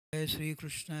Jai Shri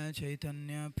Krishna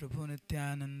Chaitanya Prabhu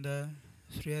Nityananda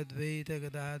Shri Advaita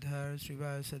Gadadhar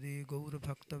Srivasadi Gaura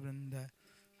Bhakta Vrinda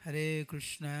Hare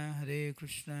Krishna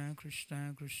Krishna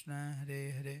Krishna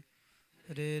Hare Hare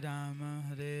Hare Rama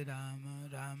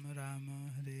Rama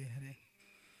Rama Hare Hare.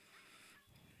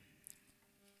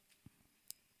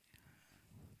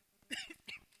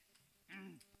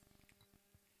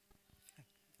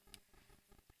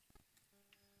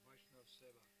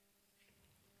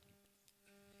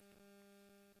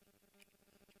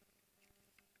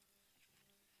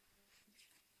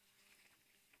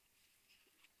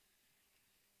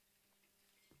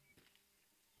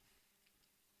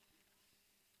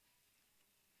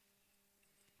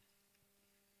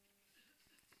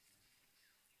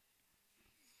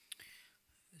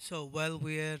 So while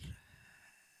we are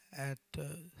at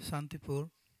Santipur,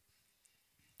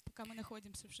 Пока мы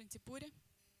находимся в Шантипуре,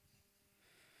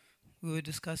 we were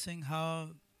discussing how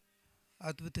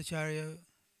Advaitacharya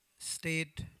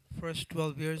stayed first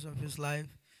 12 years of his life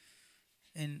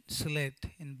in Sylhet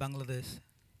in Bangladesh.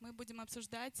 мы будем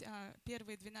обсуждать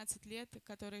первые 12 лет,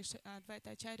 которые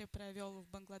Адвайта-ачарья провел в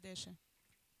Бангладеше.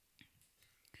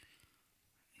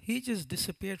 He just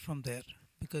disappeared from there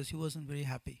because he wasn't very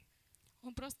happy.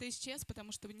 Он просто исчез,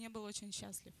 потому что не был очень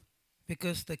счастлив.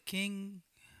 Because the king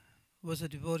was a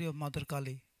devotee of Mother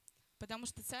Kali. Потому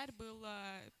что царь был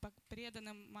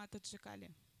преданным Матаджи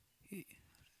Кали.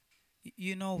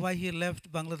 You know why he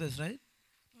left Bangladesh, right?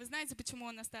 Вы знаете, почему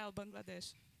он оставил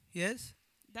Бангладеш? Yes?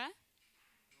 Да?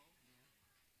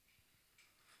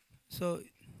 So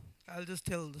I'll just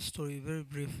tell the story very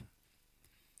brief.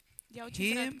 Я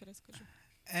очень Him кратко расскажу.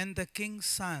 and the king's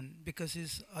son, because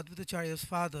his Advaitacharya's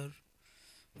father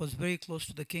was very close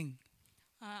to the king.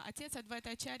 Отец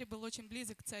Адвайта-ачарьи был очень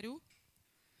близок к царю.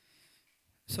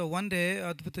 So one day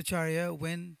Advaitacharya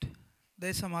went,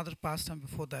 there's some other pastime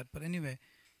before that, but anyway,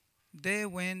 they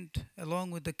went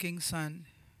along with the king's son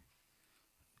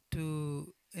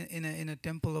to in a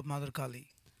temple of Mother Kali.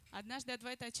 Однажды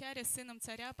Адвайта-ачарья с сыном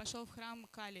царя пошел в храм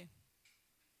Кали.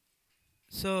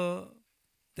 So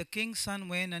the king's son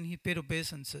went and he paid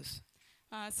obeisances.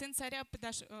 Сын царя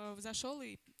взошел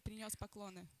и принес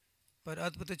поклоны. But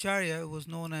Advaitacharya, who was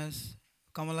known as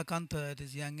Kamalakanta at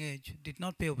his young age, did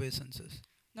not pay obeisances.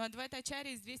 Но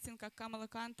Адвайта-ачарья известен как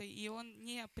Камалаканта, и он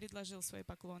не предложил свои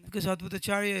поклоны. Because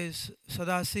Advaitacharya is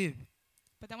Sadasiv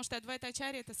Потому что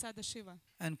Адвайта-ачарья — это Сада Шива,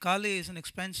 and Kali is an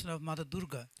expansion of Mother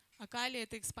Durga. а Кали —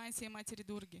 это экспансия Матери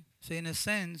Дурги. So in a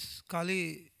sense,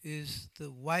 Kali is the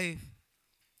wife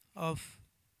of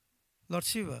Lord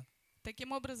Shiva.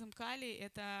 Таким образом, Кали —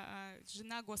 это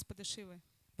жена Господа Шивы.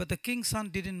 But the king's son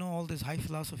didn't know all this high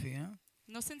philosophy.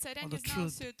 Но сын царя All не the знал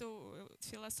truth. всю эту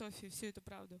философию, всю эту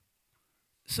правду.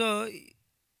 So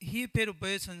he paid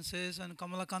obeisances and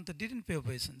Kamalakanta didn't pay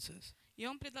obeisances. И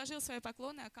он предложил свои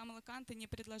поклоны, а Камалаканта не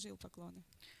предложил поклоны.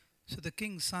 So the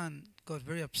king's son got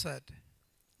very upset.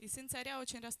 И сын царя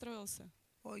очень расстроился.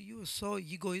 Oh, you are so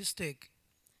egoistic.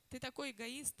 Ты такой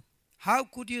эгоист. How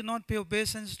could you not pay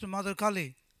obeisance to Mother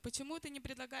Kali? Почему ты не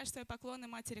предлагаешь свои поклоны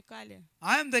матери Кали?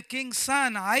 I am the king's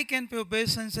son. I can pay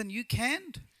obeisance and you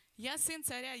can't. Я сын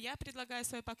царя, я предлагаю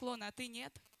свои поклоны, а ты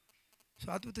нет. So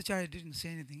Advaitacharya didn't say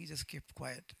anything. He just kept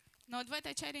quiet. Но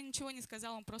Адвайта-ачарья ничего не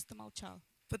сказал, он просто молчал.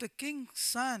 But the king's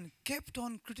son kept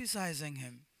on criticizing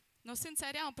him, Но сын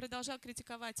царя, он продолжал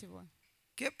критиковать его.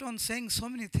 kept on saying so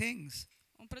many things.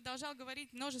 Он продолжал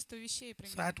говорить множество вещей про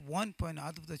So него. at one point,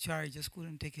 Advaitacharya just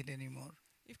couldn't take it anymore.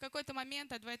 И в какой-то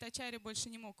момент Адвайта-ачарья больше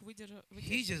не мог He выдержать.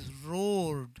 just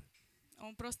roared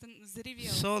Он просто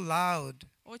заревел so loud.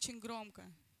 очень громко,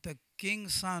 The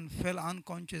king's son fell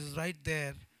unconscious right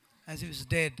there as he was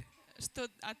dead. что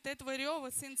от этого рева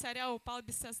сын царя упал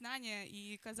без сознания,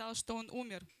 и казалось, что он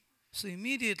умер. So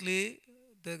immediately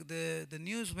the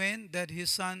news went that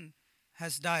his son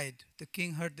has died. The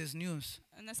king heard this news.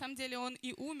 На самом деле он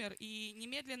и умер, и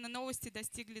немедленно новости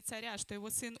достигли царя, что его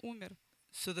сын умер.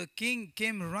 So the king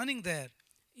came running there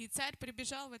И царь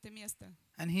прибежал в это место,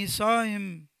 and he saw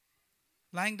him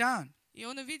lying down. и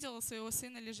он увидел своего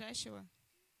сына лежащего.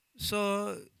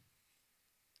 So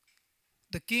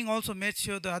the king also made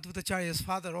sure that Advaitacharya's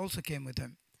father also came with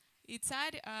him, И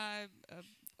царь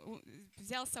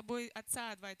взял с собой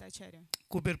отца Адвайта-ачарья,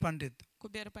 Kubir Pandit.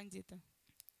 Кубера Пандита.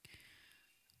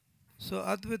 So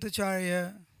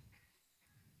Advaitacharya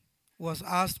was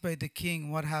asked by the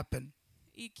king what happened.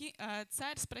 И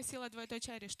царь спросил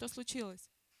Адвайта-ачарьи, что случилось.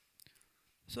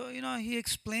 So he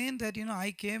explained that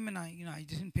I came and I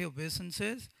didn't pay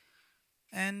obeisances,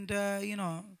 and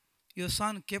your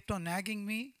son kept on nagging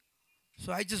me,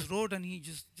 so I just wrote and he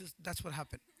just that's what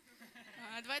happened.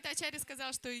 Адвайтачарья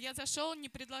сказал, что я зашел, не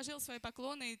предложил свои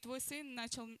поклоны, и твой сын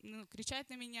начал кричать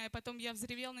на меня, и потом я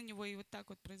взревел на него, и вот так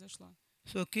вот произошло.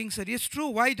 So king said, it's true,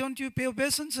 why don't you pay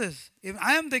obeisances? If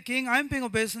I am the king, I am paying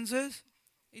obeisances.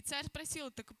 И царь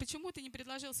спросил, так почему ты не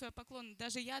предложил свои поклоны?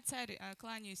 Даже я, царь,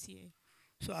 кланяюсь ей.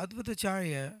 So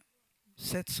Advaitacharya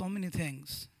said so many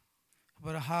things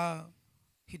about how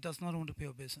he does not want to pay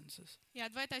obeisances. И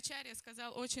Адвайтачарья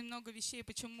сказал очень много вещей,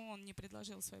 почему он не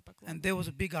предложил свои поклоны. And there was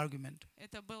a big argument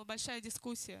Это была большая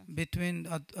дискуссия between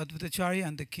Advaitacharya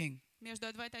and the king. между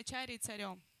Адвайтачарьей и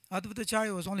царем.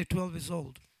 Advaitacharya was only 12 years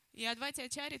old. И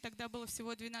Адвайтачарье тогда было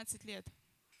всего 12 лет.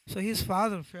 So his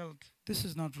father felt this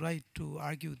is not right to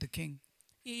argue with the king.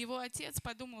 И его отец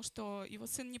подумал, что его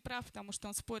сын не прав, потому что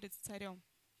он спорит с царем.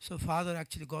 So father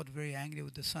actually got very angry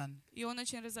with the son. И он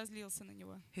очень разозлился на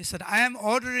него. He said, I am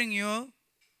ordering you,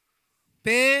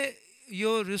 pay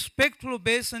your respectful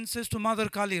obeisances to Mother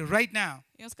Kali right now.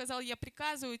 И он сказал, я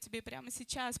приказываю тебе прямо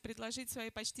сейчас предложить свои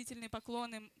почтительные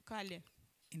поклоны Кали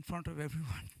In front of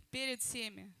everyone. перед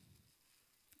всеми.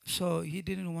 So he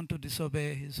didn't want to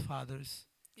disobey his father's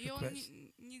И он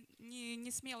request. не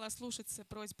смел ослушаться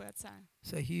просьбы отца.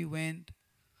 So he went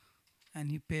and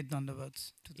he paid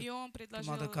dandavats to И он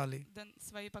предложил Mother Kali.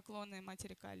 свои поклоны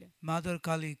матери Кали. Mother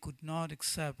Kali could not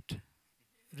accept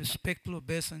respectful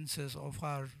obeisances of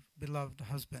her beloved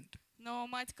husband. Но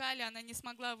мать Кали, она не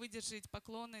смогла выдержать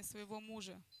поклоны своего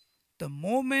мужа. The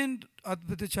moment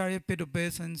Advaitacharya paid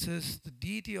obeisances, the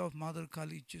deity of Mother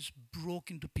Kali just broke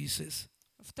into pieces.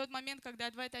 В тот момент, когда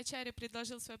Адвайтачарья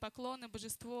предложил свои поклоны,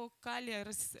 божество Кали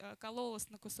раскололось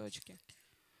на кусочки.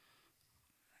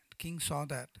 The king saw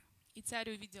that. И царь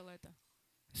увидел это.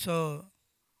 So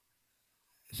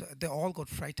they all got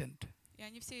frightened. И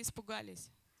они все испугались.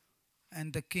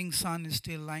 And the king's son is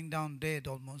still lying down dead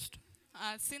almost.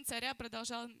 А сын царя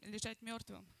продолжал лежать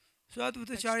мертвым. So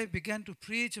Advaitacharya began to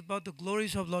preach about the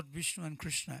glories of Lord Vishnu and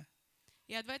Krishna.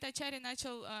 И Адвайтачарья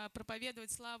начал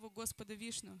проповедовать славу Господа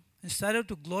Вишну. And started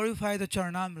to glorify the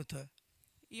Charanamrita.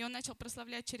 И он начал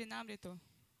прославлять Чаринамриту.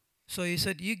 So he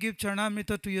said, you give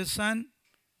Charanamrita to your son,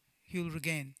 he will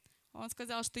regain. Он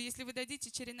сказал, что если вы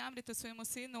дадите Чаринамриту своему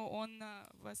сыну, он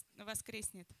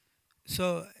воскреснет.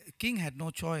 So king had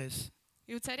no choice.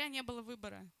 И у царя не было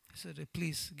выбора. He said,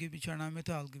 please give me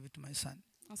Charanamrita, I'll give it to my son.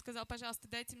 Он сказал, пожалуйста,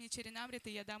 дайте мне Чаринамриту,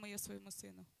 и я дам ее своему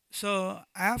сыну. So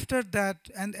after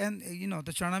that, and you know,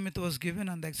 the Charanamrita was given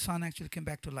and the son actually came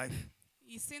back to life.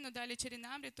 И сыну дали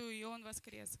Чаринамриту, и он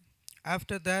воскрес.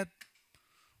 After that,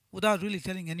 without really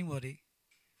telling anybody,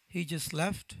 he just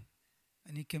left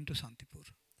and he came to Santipur.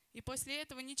 И после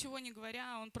этого, ничего не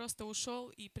говоря, он просто ушел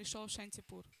и пришел в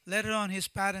Шантипур. Later on, his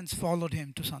parents followed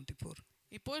him to Santipur.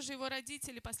 И позже его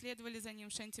родители последовали за ним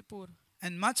в Шантипур.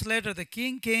 And much later, the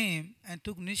king came and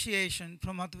took initiation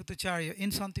from Advaitacharya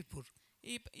in Santipur.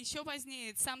 И еще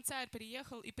позднее сам царь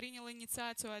приехал и принял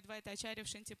инициацию Адвайтачарьи в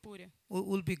Шантипуре.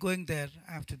 We'll be going there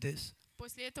after this.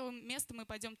 После этого места мы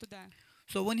пойдем туда.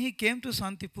 So when he came to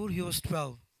Santipur, he was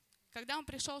 12. Когда он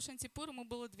пришел в Шантипур, ему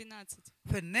было 12.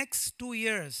 For next 2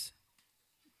 years,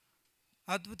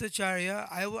 Advaitacharya,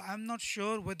 I'm not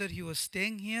sure whether he was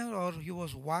staying here or he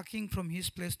was walking from his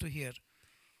place to here.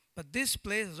 But this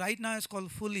place right now is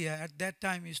called Fulia. At that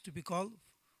time used to be called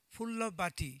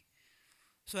Fullabati.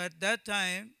 So at that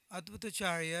time,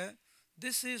 Advaitacharya,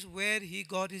 this is where he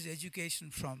got his education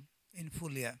from, in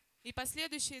Fulia. И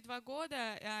последующие 2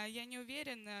 года, я не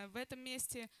уверен, в этом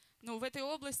месте, но в этой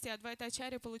области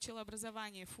Адвайтачарья получил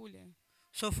образование в Фуле.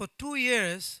 So for 2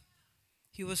 years,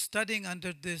 he was studying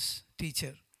under this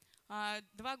teacher.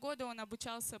 2 года он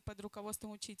обучался под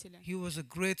руководством учителя. He was a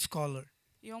great scholar.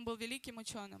 И он был великим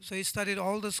ученым. So he studied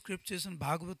all the scriptures and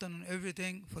Bhagavatam and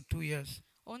everything for 2 years.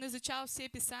 Он изучал все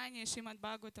писания Шримад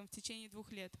Бхагаватам в течение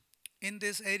 2 лет. In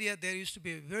this area, there used to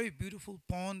be a very beautiful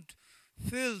pond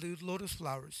filled with lotus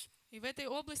flowers. И в этой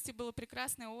области было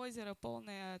прекрасное озеро,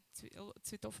 полное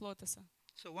цветов лотоса.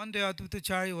 So one day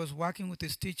Advaitacharya was walking with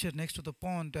his teacher next to the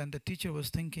pond, and the teacher was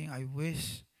thinking, I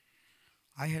wish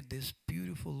I had these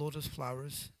beautiful lotus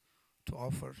flowers to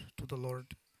offer to the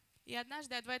Lord. И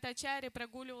однажды Адвайтачарья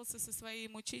прогуливался со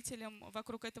своим учителем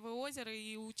вокруг этого озера,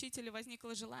 и у учителя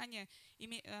возникло желание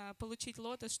получить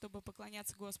лотос, чтобы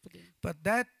поклоняться Господу. But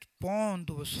that pond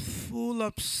was full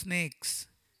of snakes.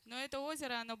 Но это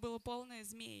озеро, оно было полное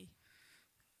змей.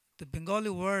 The Bengali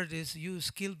word is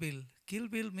used kilbil.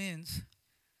 Kilbil means,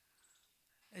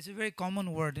 it's a very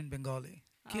common word in Bengali.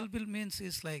 Kilbil means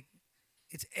it's like,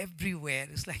 it's everywhere.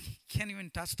 It's like you can't even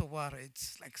touch the water.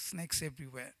 It's like snakes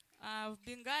everywhere. В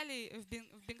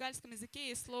бенгальском языке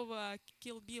есть слово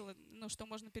килбил, ну, что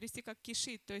можно перевести как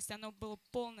кишит, то есть оно было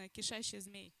полное, кишащее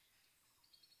змей.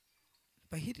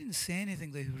 But he didn't say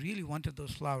anything that he really wanted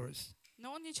those flowers.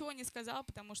 Но он ничего не сказал,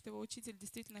 потому что его учитель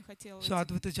действительно хотел So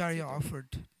этих Advaitacharya цветов. offered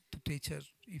to teacher,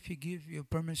 if you give your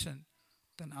permission,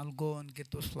 then I'll go and get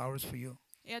those flowers for you.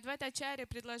 И Адвайтачарья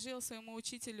предложил своему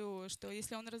учителю, что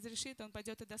если он разрешит, он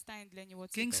пойдет и достанет для него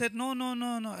King цветов. said, no, no,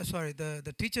 no, no. Sorry,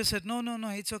 the teacher said, no, no, no,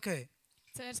 it's okay.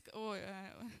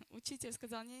 Учитель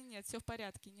сказал, нет, все в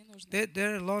порядке, не нужно.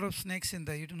 There are a lot of snakes in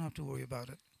there. You don't have to worry about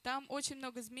it. Там очень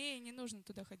много змей, не нужно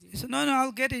туда ходить. He said, no, no,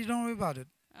 I'll get it. You don't worry about it.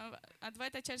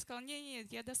 Адвайтачарья сказал,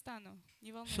 нет, я достану,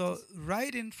 не волнуйтесь. So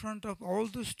right in front of all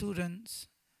the students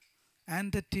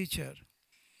and the teacher,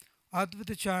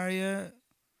 Advaitacharya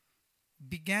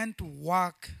began to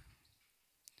walk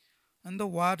on the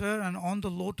water and on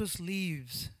the lotus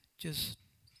leaves. Just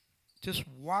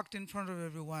walked in front of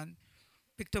everyone,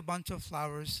 picked a bunch of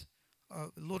flowers,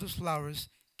 lotus flowers,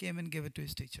 came and gave it to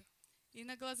his teacher. И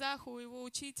на глазах у его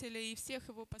учителя и всех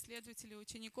его последователей,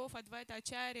 учеников,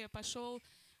 Адвайтачарья пошел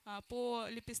по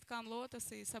лепесткам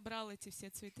лотоса и собрал эти все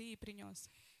цветы и принес.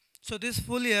 So this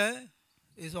Fulya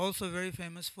is also very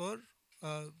famous for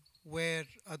where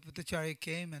Advaitacharya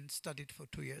came and studied for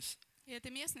 2 years. И эта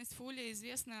местность Фулия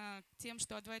известна тем,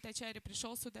 что Адвайтачарья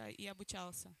пришел сюда и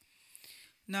обучался.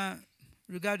 Now,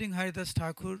 regarding Haridas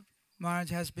Thakur, Maharaj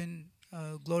has been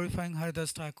glorifying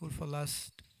Haridas Thakur for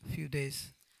last few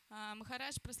days.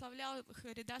 Махарадж прославлял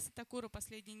Харидаса Такура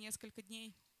последние несколько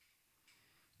дней.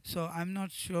 So I'm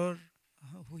not sure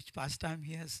which pastime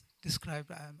he has described.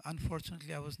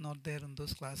 Unfortunately, I was not there in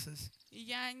those classes. И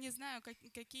я не знаю,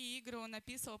 какие игры он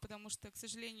описывал, потому что, к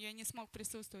сожалению, я не смог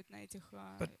присутствовать на этих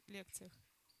лекциях.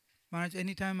 Maharaj,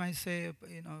 anytime I say,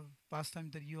 pastime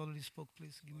that you already spoke,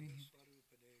 please give me.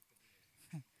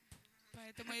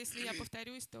 Поэтому, если я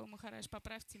повторюсь, то, Махарадж,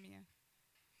 поправьте меня.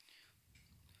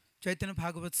 Chaitanya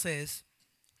Bhagavat says,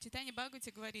 В Чайтанья Бхагавате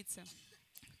говорится,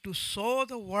 to show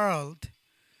the world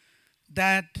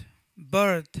that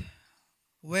birth,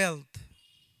 wealth,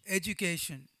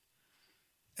 education,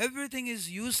 everything is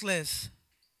useless.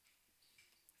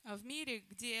 в мире,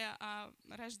 где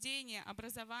рождение,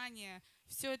 образование,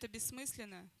 все это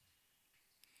бессмысленно,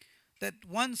 That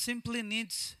one simply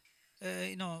needs,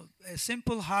 a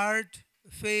simple heart,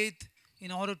 faith,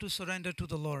 in order to surrender to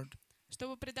the Lord.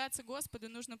 чтобы предаться Господу,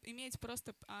 нужно иметь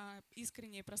просто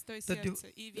искреннее, простое сердце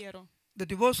и веру. The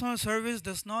devotional service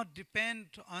does not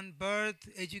depend on birth,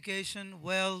 education,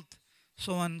 wealth,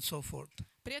 so on and so forth.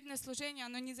 Преданное служение,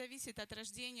 оно не зависит от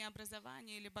рождения,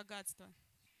 образования или богатства.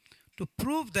 To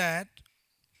prove that,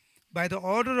 by the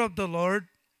order of the Lord,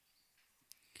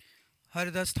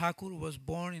 Haridas Thakur was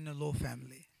born in a low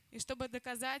family. И чтобы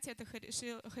доказать это,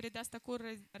 Харидас Такур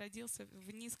родился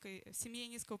в семье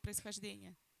низкого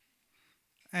происхождения.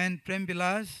 And Prem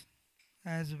Vilas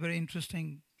has very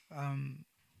interesting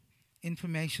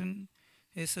information.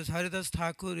 He says Haridas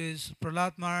Thakur is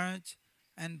Prahlad Maharaj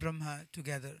and Brahma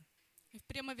together. И в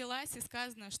Према-Виласе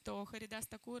сказано, что Харидас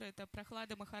Такур — это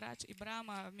Прохлада Махарадж и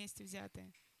Брахма вместе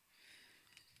взятые.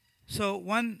 So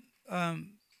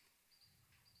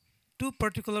two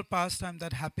particular pastime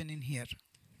that happen in here.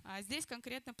 А здесь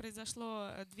конкретно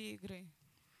произошло две игры.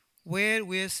 Where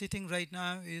we are sitting right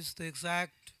now is the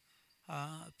exact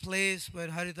place where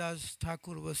Haridas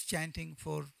Thakur was chanting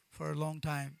for a long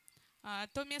time.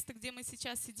 То место, где мы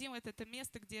сейчас сидим, это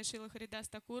место, где Шрила Харидас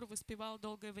Такур воспевал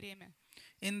долгое время.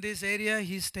 In this area,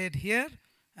 he stayed here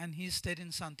and he stayed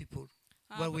in Santipur,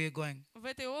 where we are going. В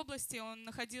этой области он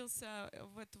находился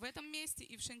в этом месте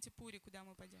и в Шантипуре, куда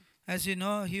мы пойдем. As you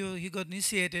know, he got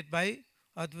initiated by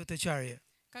Advaitacharya.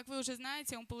 Как вы уже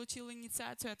знаете, он получил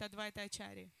инициацию от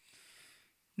Адвайтачарьи.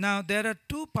 Now, there are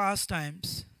two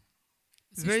pastimes,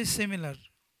 very similar.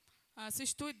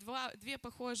 Существует две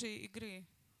похожие игры.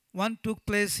 One took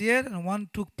place here and one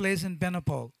took place in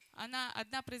Benapole.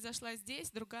 Одна произошла здесь,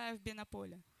 другая в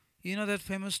Бенаполе. You know that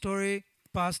famous story,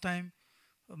 pastime,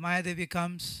 Mayadevi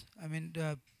comes,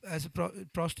 as a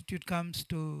prostitute comes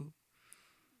to...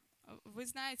 Вы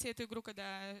знаете эту игру,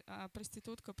 когда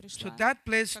проститутка пришла, So that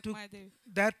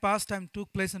как pastime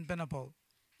took place in Benapole.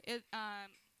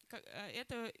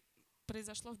 Это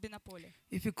произошло в Бенаполе.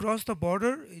 If you cross the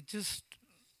border,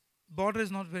 border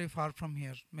is not very far from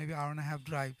here, maybe hour and a half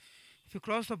drive. If you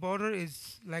cross the border,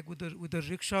 it's like with a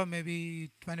rickshaw,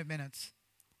 maybe 20 minutes.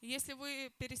 Если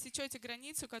вы пересечете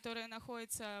границу, которая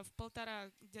находится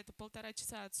где-то полтора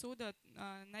часа отсюда,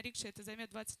 на рикше это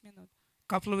займет 20 минут.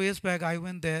 Couple of years back, I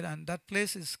went there, and that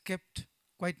place is kept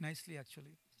quite nicely,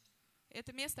 actually.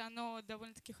 Это место, оно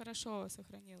довольно-таки хорошо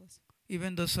сохранилось.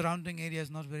 Even the surrounding area is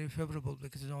not very favorable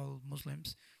because it's all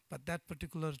Muslims, but that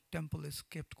particular temple is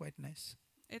kept quite nice.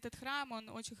 Этот храм, он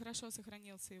очень хорошо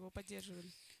сохранился, его поддерживали.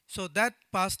 So that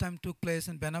pastime took place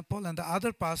in Benapole and the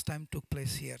other pastime took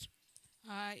place here.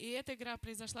 И эта игра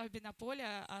произошла в Бенаполе,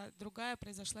 а другая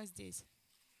произошла здесь.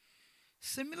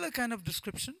 Similar kind of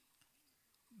description,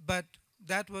 but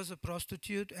that was a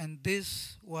prostitute and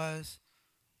this was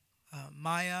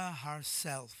Maya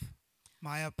herself,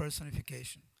 Maya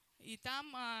personification. И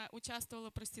там участвовала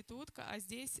проститутка, а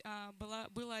здесь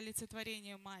было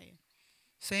олицетворение Майи.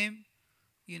 Same,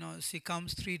 she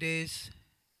comes 3 days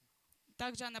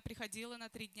Также она приходила на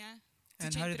 3 дня. В and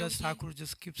течение 3 Haridas дней. Thakur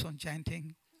just keeps on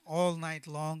chanting all night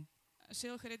long.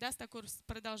 Шрила Харидас Такур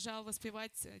продолжал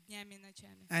воспевать днями и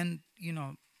ночами. And,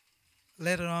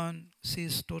 later on, she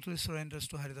totally surrenders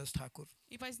to Haridas Thakur.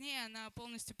 И позднее она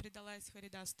полностью предалась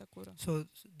Харидасу Такуру. So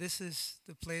this is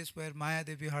the place where Maya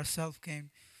Devi herself came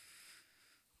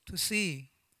to see.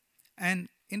 And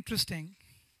interesting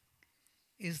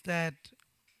is that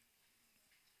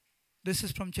this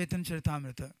is from Chaitanya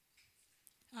Charitamrita.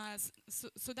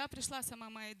 Сюда пришла сама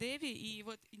Майя Деви, и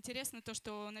вот интересно то,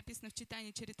 что написано в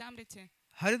Чайтанья Чаритамрите,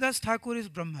 Haridas Thakur is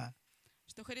Brahma.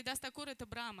 что Харидас Такур это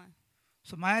Брахма.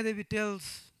 So Maya Devi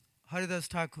tells Haridas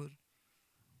Thakur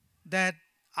that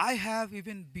I have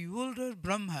even bewildered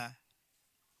Brahma.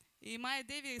 И Майя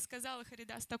Деви сказала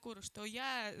Харидас Такуру, что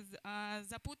я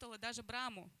запутала даже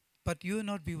Браму, But you are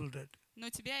not bewildered. но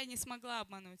тебя я не смогла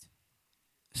обмануть.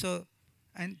 So,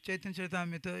 and Chaitanya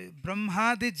Charitamrita,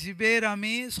 Brahmadi jiber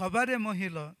ami sabare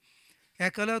mohilo,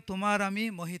 ekala tumar ami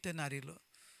mohite narilo.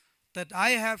 That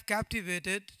I have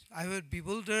captivated, I have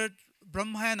bewildered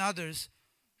Brahma and others,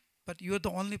 but you are the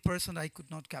only person I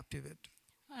could not captivate.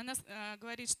 Она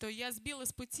говорит, что я сбила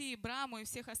с пути Браму и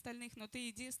всех остальных, но ты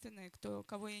единственный,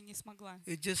 кого я не смогла.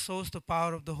 It just shows the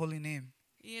power of the holy name.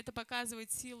 И это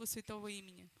показывает силу святого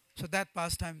имени. So that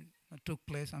pastime took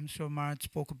place. I'm sure Maharaj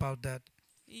spoke about that.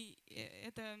 И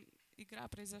эта игра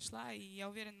произошла, и я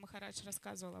уверен, Махарадж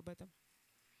рассказывал об этом.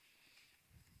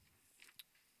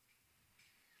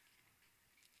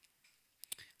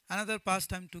 Another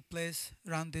pastime took place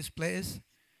around this place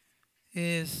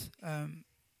is,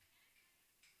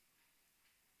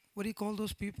 what do you call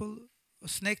those people?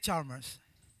 Snake charmers.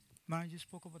 Maharaj, you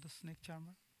spoke about the snake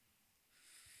charmer.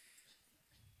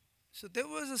 So there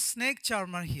was a snake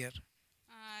charmer here.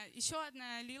 Еще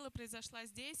одна лила произошла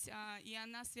здесь, и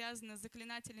она связана с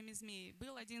заклинателями змей.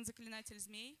 Был один заклинатель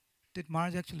змей. Did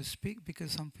Maharaj actually speak?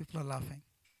 Because some people are laughing.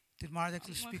 Did Maharaj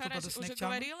actually speak about Махарадж the уже snake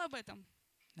charmer? говорил об этом.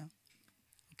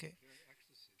 Okay.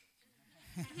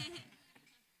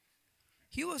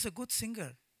 He was a good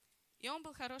singer И он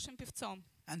был хорошим певцом.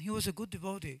 and he was a good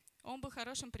devotee. Он был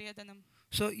хорошим преданным.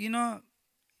 So,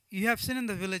 you have seen in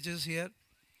the villages here,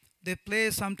 they play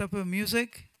some type of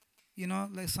music,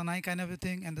 like Sanai kind of a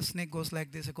thing, and the snake goes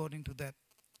like this according to that.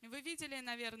 Вы видели,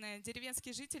 наверное,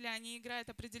 деревенские жители, они играют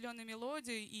определенную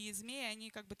мелодию, и змеи, они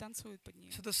как бы танцуют под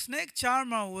нее. So the snake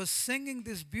charmer was singing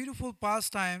this beautiful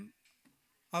pastime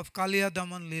of Kaliya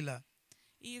Daman Leela.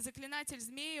 И заклинатель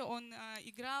змеи, он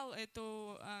играл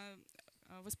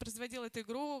воспроизводил эту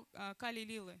игру Кали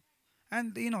Лилы.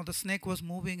 And, the snake was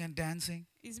moving and dancing.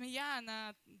 И змея,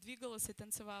 она двигалась и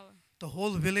танцевала. The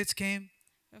whole village came.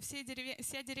 Вся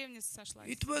деревня сошлась.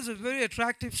 It was a very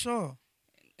attractive show.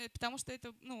 Потому что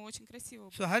это, очень красиво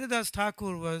было. So Haridas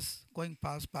Thakur was going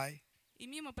past by. И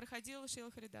мимо проходил Шрила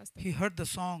Харидас. He heard the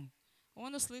song.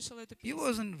 Он услышал эту He песню.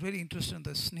 wasn't really interested in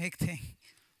the snake thing,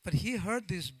 but he heard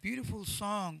this beautiful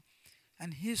song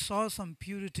and he saw some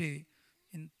purity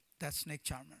in that snake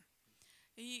charmer.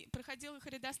 И проходил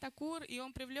Харидас Такур, и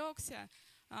он привлекся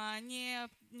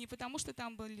не потому, что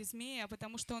там были змеи, а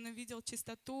потому, что он увидел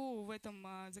чистоту в этом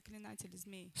заклинателе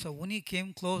змей. So when he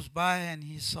came close by and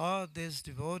he saw this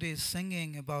devotee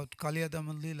singing about Kaliya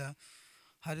Daman Leela,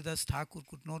 Haridas Thakur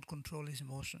could not control his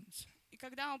emotions. И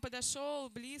когда он подошел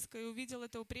близко и увидел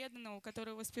этого преданного,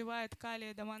 который воспевает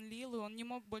Кали Даман Лилу, он не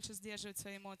мог больше сдерживать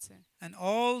свои эмоции. And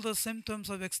all the symptoms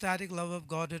of ecstatic love of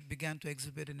Godhead began to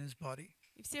exhibit in his body.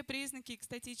 И все признаки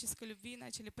экстатической любви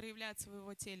начали проявляться в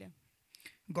его теле.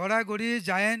 Gora Gori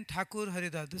Jayan Thakur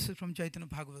Haridas. This is from Chaitanya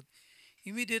Bhagavat.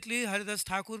 Immediately Haridas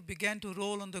Thakur began to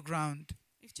roll on the ground.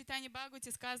 И в Чайтанье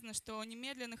Бхагавате сказано, что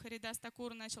немедленно Харидас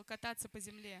Такур начал кататься по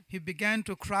земле, He began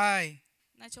to cry.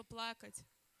 начал плакать.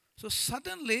 So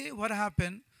suddenly what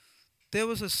happened? There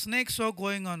was a snake show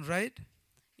going on, right?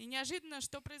 И неожиданно,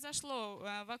 что произошло?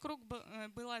 Вокруг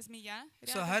была змея.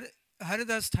 So Рядом.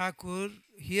 Haridas Thakur,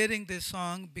 hearing this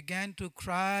song, began to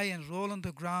cry and roll on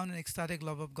the ground in ecstatic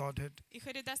love of Godhead. И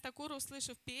Харидас Такур,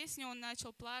 услышав песню, он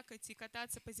начал плакать и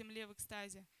кататься по земле в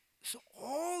экстазе. So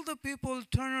all the people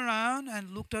turned around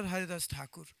and looked at Haridas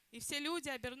Thakur. И все люди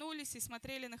обернулись и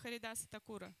смотрели на Харидаса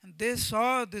Такура. And they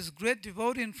saw this great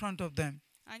devotee in front of them.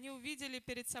 Они увидели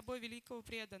перед собой великого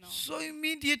преданного. So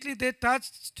immediately they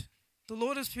touched the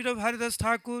lotus feet of Haridas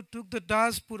Thakur, took the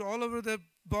dust, put all over their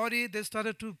body. They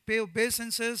started to pay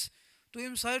obeisances to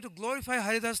him, started to glorify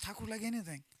Haridas Thakur like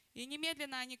anything. И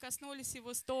немедленно они коснулись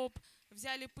его стоп,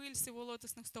 взяли пыль с его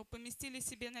лотосных стоп, поместили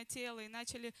себе на тело и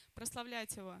начали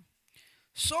прославлять его.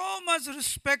 So much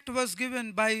respect was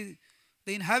given by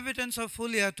the inhabitants of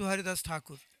Fulia to Haridas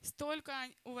Thakur. Столько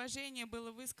уважения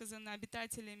было высказано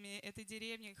обитателями этой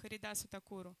деревни Харидасу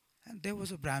Такуру. And there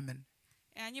was a Brahmin.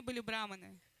 И они были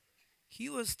браманы. He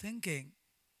was thinking,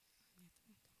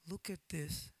 look at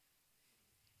this.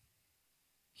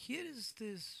 Here is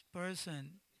this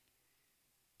person,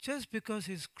 just because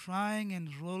he's crying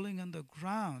and rolling on the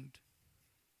ground,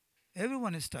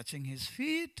 everyone is touching his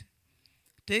feet,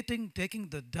 taking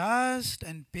the dust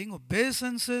and paying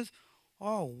obeisances.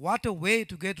 Oh, what a way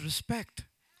to get respect.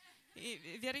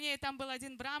 Вернее, там был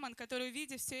один браман, который,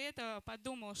 увидев все это,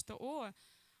 подумал, что,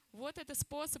 вот это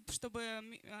способ,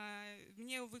 чтобы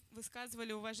мне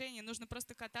высказывали уважение. Нужно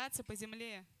просто кататься по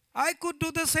земле. I could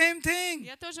do the same thing.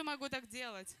 Я тоже могу так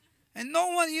делать. And no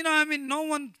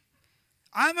one,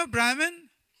 I'm a Brahmin.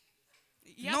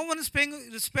 No one is paying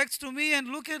respects to me, and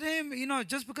look at him,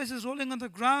 just because he's rolling on the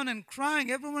ground and crying,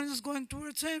 everyone is going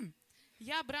towards him.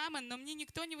 Я браман, но мне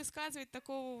никто не высказывает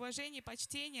такого уважения и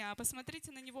почтения. А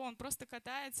посмотрите на него, он просто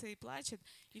катается и плачет,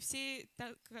 и все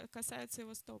касаются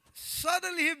его стоп.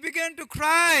 Suddenly he began to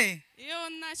cry. И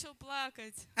он начал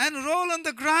плакать. And roll on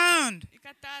the ground. И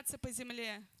кататься по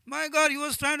земле. My God, he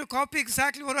was trying to copy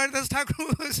exactly what Haridas Thakur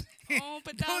was Он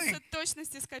пытался в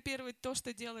точности скопировать то,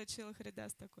 что делает Шрила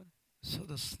Харидас Такур. So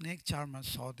the snake charmer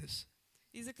saw this.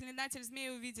 И заклинатель змей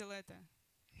увидел это.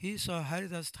 He saw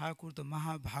Haridas Thakur, the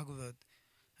Mahabhagavat,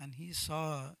 and he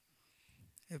saw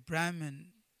a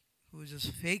Brahmin who was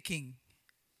just faking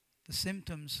the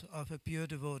symptoms of a pure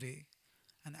devotee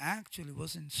and actually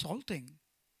was insulting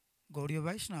Gaudiya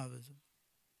Vaishnavism.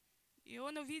 И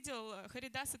он увидел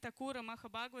Харидаса Такура,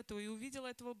 Махабхагавату, и увидел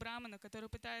этого брамана, который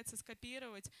пытается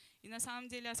скопировать и на самом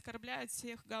деле оскорбляет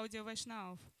всех Гаудия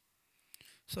Вайшнавов.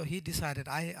 So he decided,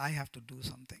 I have to do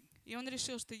something. И он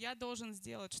решил, что я должен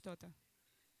сделать что-то.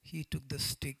 He took the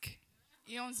stick.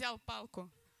 И он взял палку.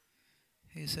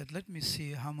 He said, let me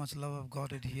see how much love of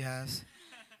God he has.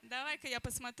 Давай-ка я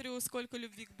посмотрю, сколько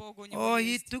любви к Богу у него Oh,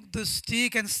 he есть. took the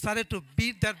stick and started to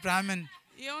beat that Brahmin.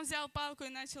 И он взял палку и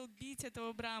начал бить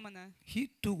этого брамана. He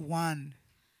took one.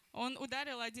 Он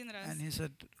ударил один раз. And he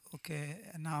said, okay,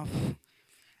 enough.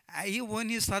 When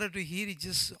he started to hear,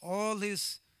 all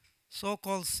his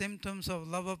so-called symptoms of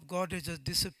love of God just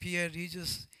disappeared. He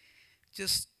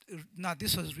now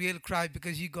this was real cry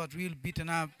because he got real beaten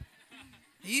up.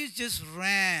 He just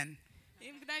ran.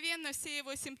 И мгновенно все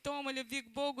его симптомы любви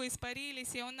к Богу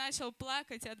испарились, и он начал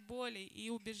плакать от боли и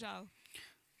убежал.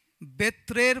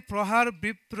 Betrer prohar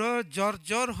bipro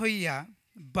jor hoiya,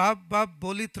 bab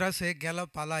boli trase gela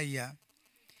palaiya.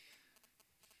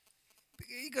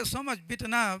 He got so much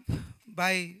beaten up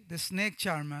by the snake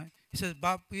charmer. He says,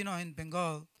 Bab, in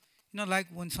Bengal, like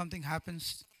when something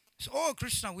happens, oh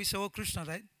Krishna, we say, oh Krishna,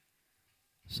 right?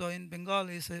 So in Bengal,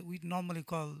 we normally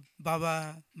call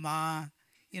Baba, Ma,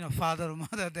 father or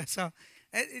mother. That's how.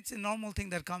 It's a normal thing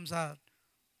that comes out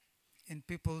in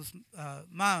people's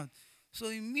mouth. So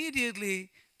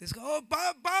immediately, this guy, oh,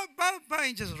 Baba, Baba,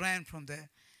 he just ran from there.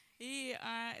 И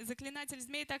заклинатель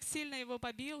змей так сильно его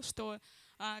побил, что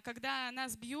когда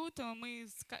нас бьют, мы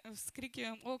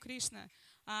вскрикиваем «О, Кришна!»,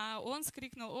 а он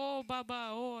скрикнул «О,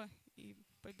 Баба, о!» и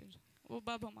побежал. «О,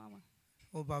 Баба, мама!»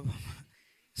 Oh, Baba.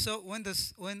 So when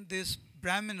this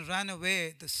Brahmin ran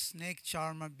away, the snake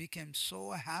charmer became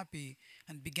so happy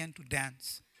and began to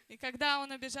dance. И когда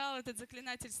он убежал, этот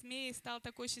заклинатель змей стал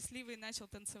такой счастливый и начал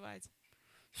танцевать.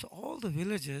 So all the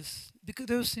villagers, because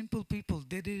they were simple people,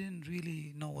 they didn't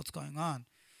really know what's going on.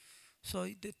 So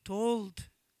they told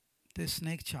the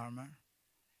snake charmer,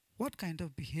 what kind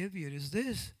of behavior is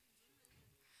this?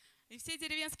 И все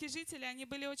деревенские жители, они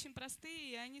были очень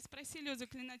простые, и они спросили у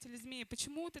заклинателя змеи,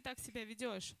 почему ты так себя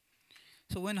ведешь?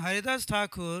 So when Haridas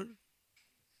Thakur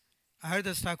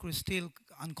is still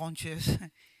unconscious.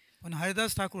 When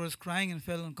Haridas Thakur was crying and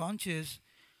fell unconscious,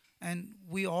 and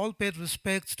we all paid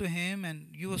respects to him,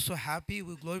 and you were so happy,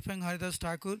 we glorifying Haridas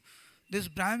Thakur. This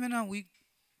Brahmana,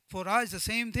 for us, the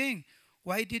same thing.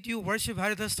 Why did you worship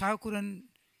Haridas Thakur and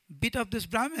beat up this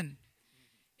Brahmin?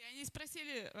 И они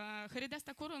спросили, Харидас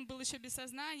Такур, он был еще без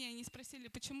сознания, они спросили,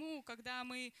 почему, когда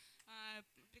мы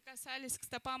прикасались к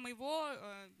стопам его,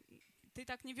 ты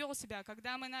так не вел себя,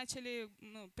 когда мы начали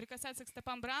прикасаться к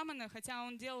стопам Брамана, хотя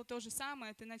он делал то же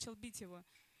самое, ты начал бить его.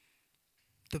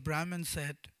 The Brahmin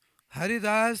said,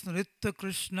 Haridas Nritya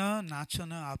Krishna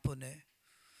Nachana Apune.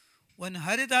 When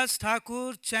Haridas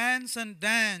Thakur chants and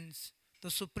dances, the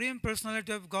Supreme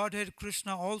Personality of Godhead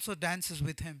Krishna also dances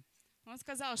with him. Он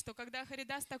сказал, что когда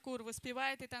Харидас Такур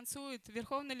воспевает и танцует,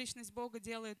 Верховная Личность Бога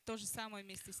делает то же самое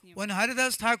вместе с ним. When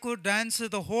Haridas Thakur dances,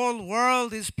 the whole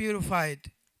world is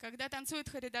purified. Когда танцует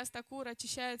Харидас Такур,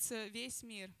 очищается весь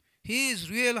мир. He is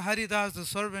real Haridas, the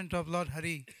servant of Lord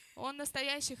Hari. Он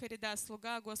настоящий Харидас,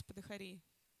 слуга Господа Хари.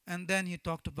 And then he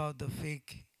talked about the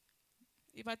fake.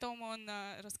 И потом он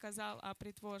рассказал о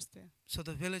притворстве. So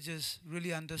the villagers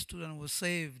really understood and were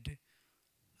saved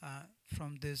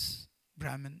from this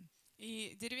Brahmin.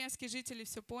 И деревенские жители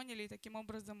все поняли, и таким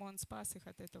образом он спас их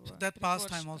от этого So that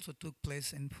pastime притворщика. also took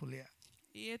place in Fulia.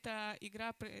 И эта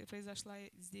игра произошла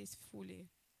здесь, в Фулии.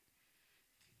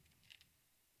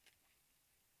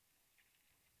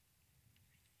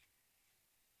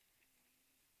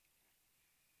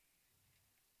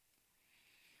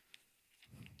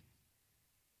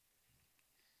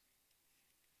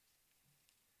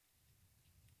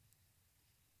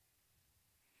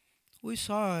 We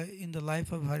saw in the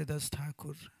life of Haridas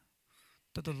Thakur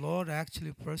that the Lord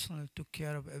actually personally took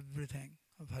care of everything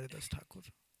of Haridas Thakur.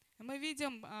 Мы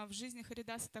видим в жизни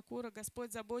Харидаса Такура,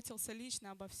 Господь заботился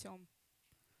лично обо всем.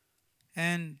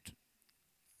 And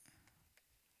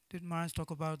did Maharaj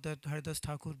talk about that Haridas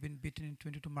Thakur been beaten in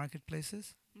 22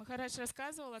 marketplaces? Махарадж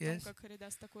рассказывал о том, Yes. как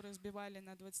Харидас Такура разбивали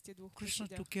на 22 Krishna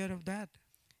площадях. took care of that.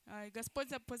 И Господь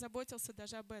позаботился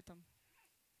даже об этом.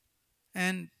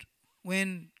 And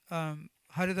when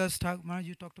Haridas Thakur, Maharaj,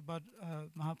 you talked about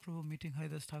Mahaprabhu meeting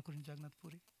Haridas Thakur in Jagannath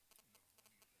Puri.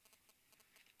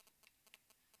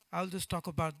 I'll just talk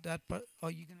about that, but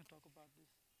are you going to talk about this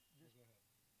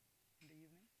in the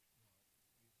evening?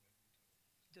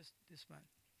 Just this one.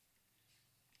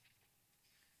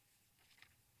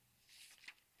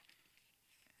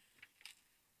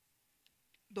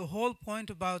 The whole point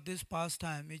about this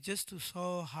pastime is just to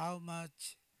show how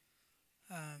much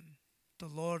the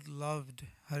Lord loved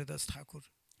Haridas Thakur.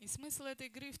 И смысл этой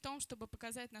игры в том, чтобы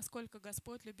показать, насколько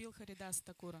Господь любил Харидаса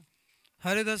Такура.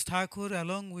 Haridas Thakur,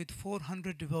 along with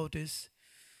 400 devotees,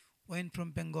 went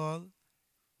from Bengal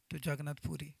to Jagannath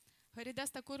Puri. Харидас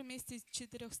Такур вместе с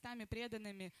 400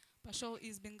 преданными пошел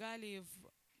из Бенгалии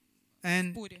в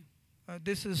And Пури.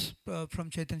 this is from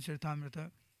Chaitanya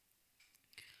Charitamrita.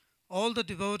 All the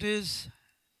devotees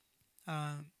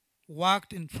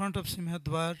walked in front of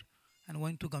Simhadwar and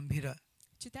went to Gambhira.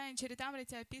 В Читании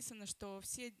Чаритамрите описано, что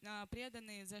все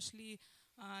преданные зашли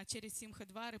через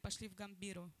Симхадвар и пошли в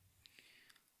Гамбиру.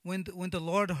 When the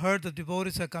Lord heard the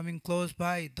devotees are coming close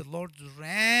by, the Lord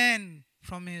ran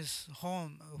from his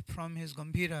home, from his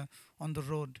Gambhira on the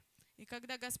road. И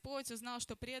когда Господь узнал,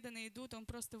 что преданные идут, он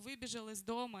просто выбежал из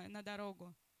дома на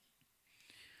дорогу.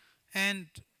 And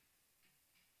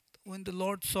when the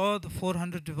Lord saw the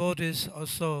 400 devotees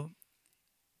also,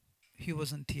 he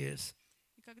was in tears.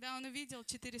 И когда он увидел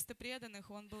 400 преданных,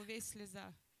 он был весь в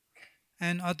слезах.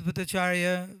 And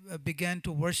Advaitacharya began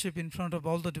to worship in front of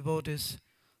all the devotees.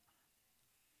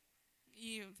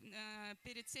 И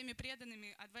перед всеми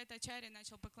преданными Адвайтачарья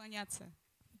начал поклоняться.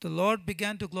 The Lord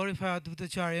began to glorify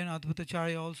Advaitacharya, and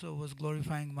Advaitacharya also was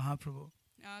glorifying Mahaprabhu.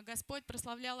 Господь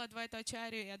прославлял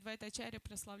Адвайтачарью, и Адвайтачарья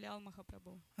прославлял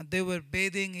Махапрабху. And they were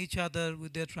bathing each other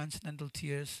with their transcendental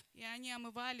tears. И они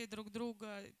омывали друг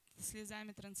друга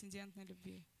слезами трансцендентной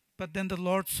любви. But then the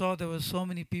Lord saw there were so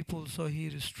many people, so he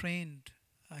restrained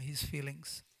his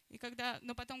feelings.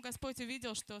 Но потом Господь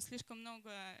увидел, что слишком много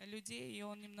людей, и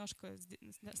он немножко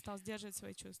стал сдерживать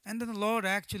свои чувства. And then the Lord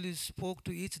actually spoke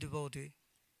to each devotee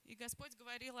И Господь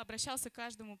говорил, обращался к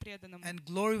каждому преданному and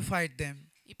glorified them.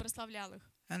 и прославлял их.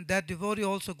 And that devotee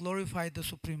also glorified the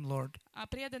Supreme Lord. А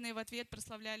преданные в ответ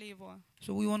прославляли его.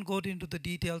 So we won't go into the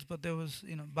details, but there was,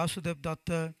 Vasudev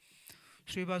Datta,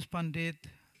 Srivas Pandit,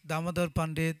 Damodar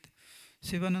Pandit,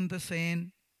 Sivananda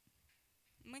Sen.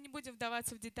 Мы не будем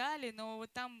вдаваться в детали, но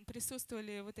вот там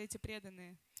присутствовали вот эти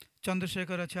преданные.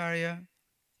 Chandrasekhar Acharya,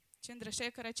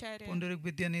 Чандрашекхар Ачарья, Pundarik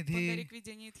Vidyanidhi, Пундарик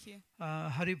Видянидхи,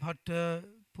 Hari Bhatta,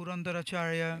 Purandar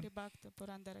Acharya, Харибхакта,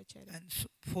 Пурандар Ачарья. and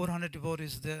 400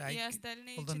 devotees there. И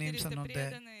остальные all the names are 400 not there.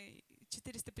 преданные,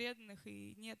 400 преданных,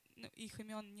 и нет, их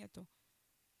имен нету.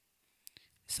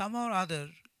 Somehow or other,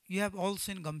 you have all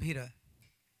seen Gambhira.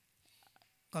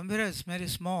 Gambhira is very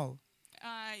small,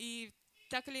 И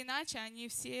так или иначе, они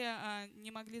все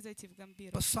не могли зайти в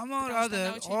Гамбиру. but somehow or Потому что она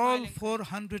other, очень all маленькая.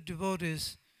 400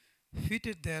 devotees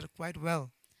fitted there quite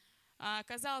well.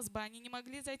 Казалось бы, они не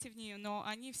могли зайти в нее, но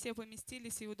они все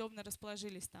поместились и удобно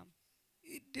расположились там.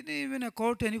 It didn't even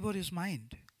occur to anybody's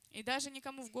mind. И даже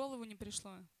никому в голову не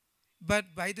пришло.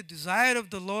 But by the desire of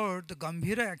the Lord, the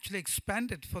Gambhira actually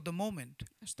expanded for the moment.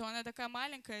 Что она такая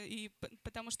маленькая, и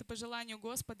потому что по желанию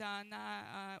Господа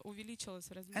она увеличилась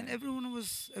в And размере.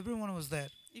 everyone was there.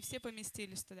 И все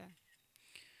поместились туда.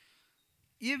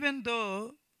 Even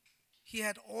though he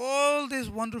had all these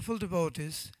wonderful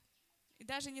devotees, И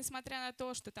даже несмотря на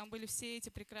то, что там были все эти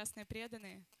прекрасные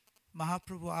преданные,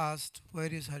 Mahaprabhu asked,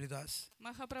 "Where is Haridas?"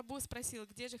 Махапрабху спросил,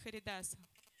 где же Харидас?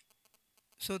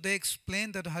 So they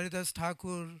explained that Haridas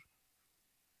Thakur,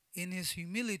 in his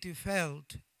humility,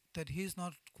 felt that he is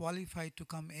not qualified to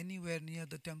come anywhere near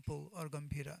the temple or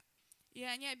Gambhira. И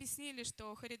они объяснили,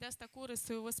 что Харидас Такур из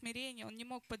своего смирения, он не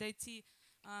мог подойти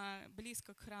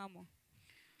близко к храму.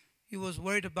 He was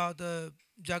worried about the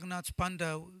Jagannath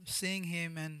Panda seeing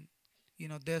him and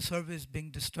their service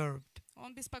being disturbed.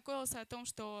 Он беспокоился о том,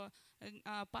 что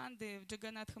панды в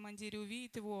Джаганнатха-мандире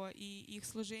увидят его, и их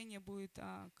служение будет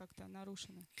как-то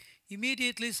нарушено.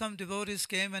 Immediately some devotees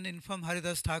came and informed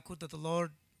Haridas Thakur that the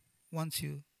Lord wants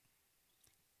you.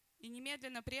 И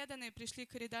немедленно преданные пришли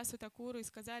к Харидасу Такуру и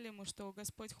сказали ему, что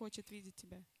Господь хочет видеть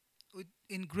тебя.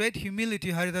 In great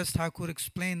humility, Haridas Thakur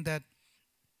explained that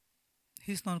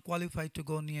he's not qualified to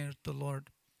go near the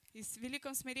Lord. И с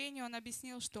великом смирением он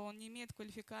объяснил, что он не имеет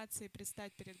квалификации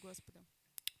предстать перед Господом.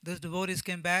 Those devotees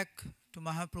came back to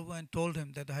Mahaprabhu and told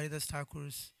him that Haridas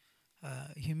Thakur's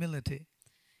humility.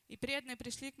 И преданные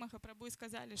пришли к Махапрабху и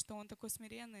сказали, что он такой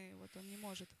смиренный, вот он не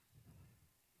может.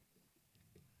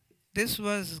 This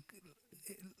was,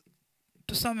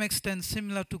 to some extent,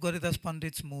 similar to Gauridas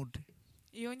Pandit's mood.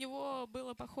 И у него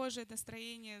было похожее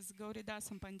настроение с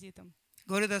Гауридасом Пандитом.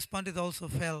 Gauridas Pandit also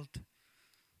felt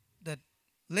that,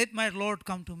 let my Lord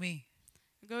come to me.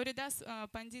 Гауридас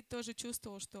Пандит тоже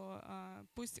чувствовал, что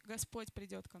пусть Господь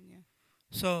придет ко мне.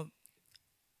 So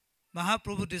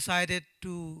Mahaprabhu decided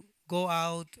to go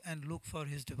out and look for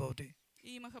his devotee.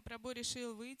 И Махапрабху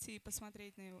решил выйти и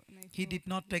посмотреть на их. He did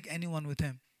not take anyone with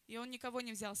him. И он никого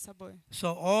не взял с собой.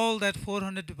 So all that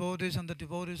 400 devotees and the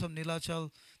devotees of Nilachal,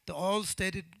 they all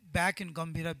stayed back in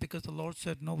Gambhira because the Lord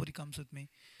said, nobody comes with me.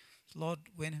 The Lord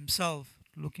went himself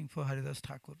looking for Haridas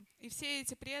Thakur. И все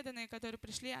эти преданные, которые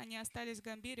пришли, они остались в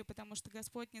Гамбире, потому что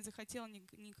Господь не захотел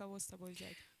никого с собой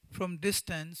взять. From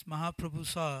distance, Mahaprabhu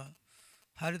saw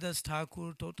Haridas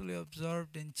Thakur totally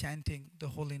absorbed in chanting the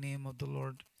holy name of the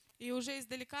Lord. И уже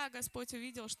издалека Господь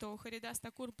увидел, что Харидас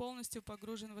Такур полностью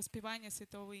погружен в воспевание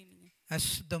святого имени.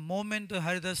 As the moment the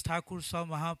Haridas Thakur saw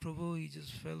Mahaprabhu, he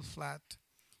just fell flat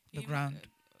on the ground.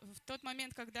 В тот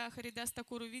момент, когда Харидас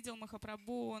Такур увидел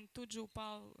Махапрабху, он тут же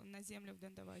упал на землю в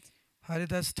Дандавате.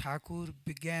 Haridas Thakur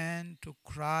began to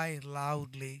cry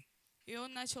loudly. И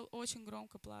он начал очень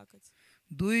громко плакать.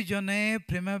 Dui jane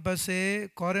prema base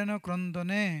korena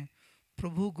krandane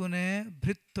prabhu gune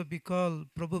vritta bikal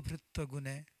prabhu vritta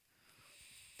gune.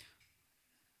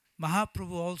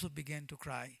 Mahaprabhu also began to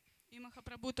cry. И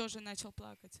Махапрабху тоже начал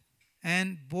плакать.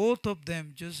 And both of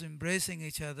them just embracing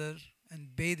each other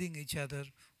and bathing each other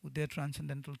with their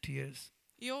transcendental tears.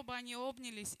 И оба они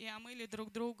обнялись и омыли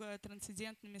друг друга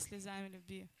трансцендентными слезами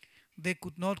любви. They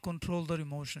could not control their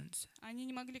emotions. Они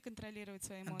не могли контролировать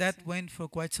свои And that эмоции. went for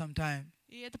quite some time.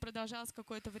 И это продолжалось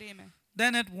какое-то время.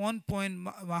 Then at one point,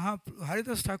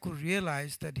 Haridas Thakur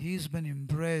realized that he's been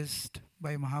embraced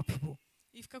by Mahaprabhu.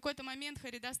 И в какой-то момент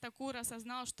Харидас Такур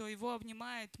осознал, что его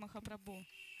обнимает Махапрабху.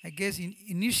 I guess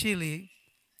initially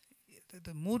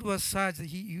the mood was such that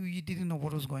he didn't know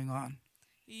what was going on.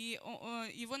 И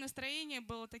его настроение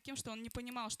было таким, что он не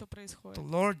понимал, что происходит. The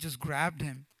Lord just grabbed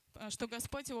him. Что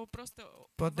Господь его просто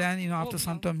But then, after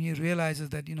some обнял. time, he realizes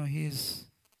that,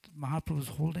 Mahaprabhu is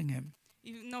holding him.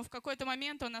 Но в какой-то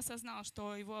момент он осознал,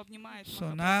 что его обнимает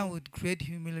So Махапрабху. now, with great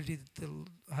humility, the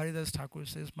Haridas Thakur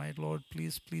says, "My Lord,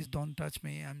 please don't touch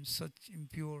me. I'm such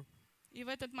impure." И в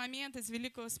этот момент из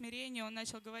великого смирения он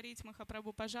начал говорить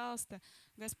Махапрабху: пожалуйста,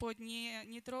 Господь,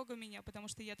 не трогай меня, потому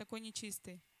что я такой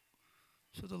нечистый.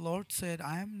 So the Lord said,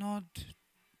 "I am not.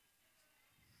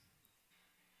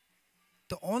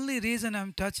 The only reason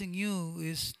I'm touching you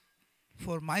is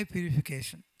for my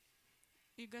purification."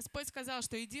 И Господь сказал,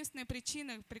 что единственная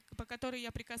причина, по которой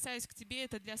я прикасаюсь к тебе,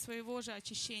 это для своего же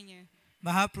очищения.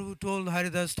 Mahaprabhu told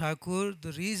Haridas Thakur,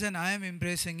 "The reason I am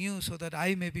embracing you so that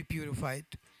I may be purified."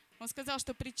 Он сказал,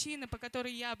 что причина, по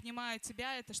которой я обнимаю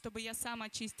тебя, это чтобы я сам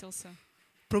очистился.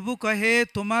 Prabhu kahe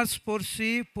tomar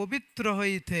sporshi pavitra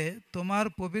hoite tomar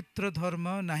pavitra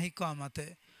dharma nahi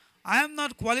kamate. I am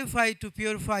not qualified to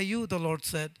purify you, the Lord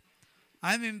said.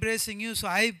 I am embracing you, so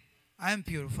I am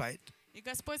purified. И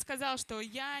Господь сказал, что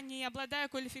я не обладаю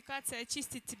квалификацией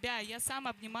очистить тебя, я сам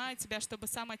обнимаю тебя, чтобы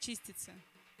сам очиститься.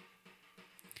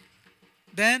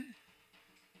 Then,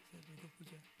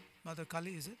 Mother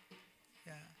Kali, is it?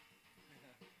 Yeah.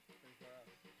 Thank God.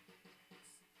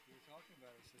 We were talking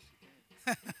about it, so she came.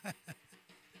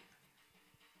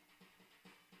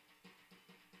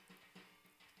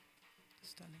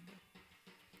 Standing up.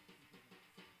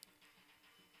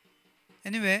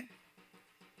 Anyway,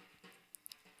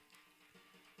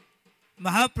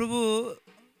 Mahaprabhu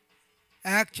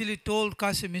actually told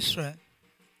Kashi Mishra,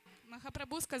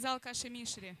 Махапрабху сказал Каши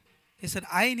Мишре, he said,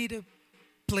 I need a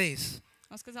place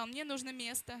он сказал, мне нужно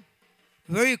место,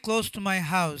 very close to my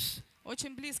house,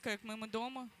 очень близкое к моему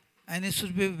дому, and it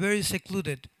should be very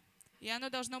secluded. и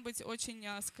оно должно быть очень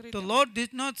The скрытым. Lord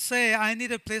did not say, I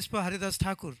need a place for Haridas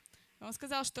Thakur. Он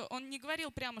сказал, что он не говорил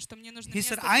прямо, что мне нужно He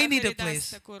место said, для "I need a Харидаса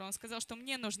place." Такура. Он сказал, что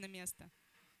мне нужно место.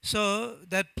 So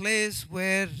that place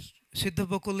where Siddha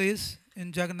Bakul is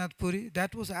in Jagannath Puri,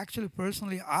 that was actually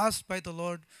personally asked by the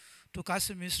Lord to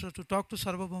Kashi Mishra to talk to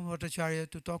Sarvabhauma Bhattacharya,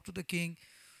 to talk to the king,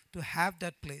 to have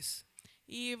that place.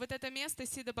 И вот это место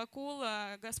Сида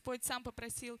Бакула Господь сам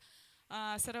попросил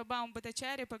Сарвабхауму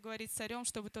Бхаттачарьи поговорить с царем,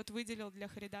 чтобы тот выделил для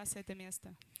Харидаса это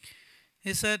место.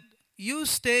 He said, you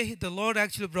stay, the Lord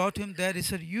actually brought him there. He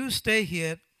said, you stay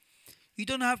here. You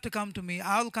don't have to come to me.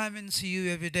 I'll come and see you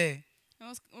every day.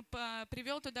 Он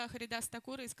привел туда Харидаса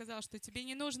Такура и сказал, что тебе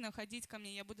не нужно ходить ко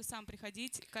мне, я буду сам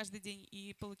приходить каждый день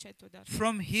и получать твой дар.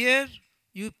 From here,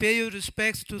 you pay your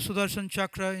respects to Sudarshan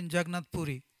Chakra in Jagannath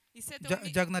Puri, И с этого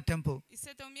Jagannath Temple. И с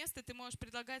этого места ты можешь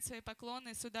предлагать свои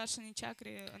поклоны Сударшани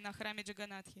Чакре на храме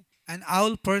Джаганатхи. And I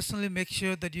will personally make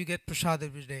sure that you get prasad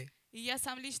every day. И я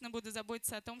сам лично буду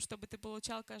заботиться о том, чтобы ты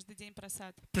получал каждый день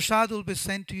просад. Prasad will be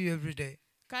sent to you every day.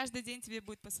 Каждый день тебе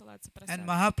будет посылаться просад. And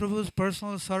Mahaprabhu's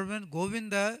personal servant,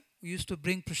 Govinda, used to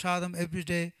bring prasadam every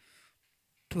day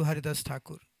to Haridas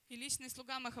Thakur. И личный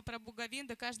слуга Махапрабху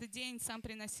Говинда каждый день сам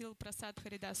приносил просад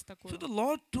Харидасу So Такуру. the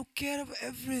Lord took care of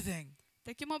everything.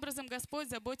 Таким образом, Господь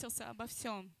заботился обо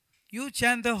всем. You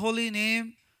chant the holy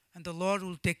name and the Lord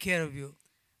will take care of you.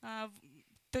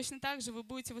 Точно так же вы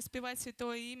будете воспевать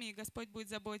святое имя, и Господь будет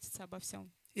заботиться обо всем.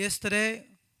 Yesterday,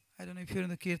 I don't know if you're in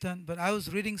the kirtan, but I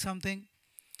was reading something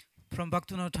from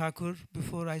Bhaktivinoda Thakur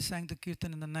before I sang the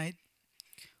kirtan in the night.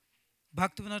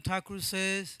 Bhaktivinoda Thakur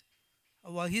says,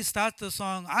 well, he starts the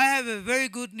song, I have a very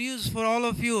good news for all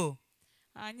of you.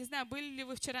 Не знаю, были ли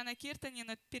вы вчера на Киртане,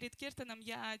 но перед Киртаном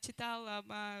я читала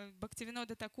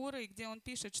Бхактивинода Такура, где он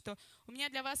пишет, что у меня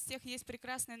для вас всех есть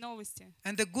прекрасные новости.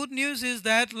 And the good news is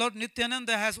that Lord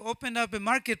Nityananda has opened up a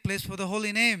marketplace for the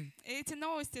holy name. И эти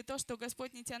новости, то, что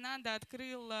Господь Нитянанда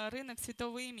открыл рынок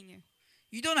святого имени.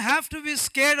 You don't have to be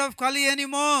scared of Kali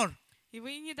anymore. И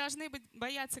вы не должны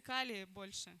бояться Кали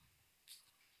больше.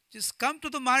 Just come to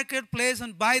the marketplace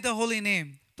and buy the holy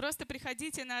name. Просто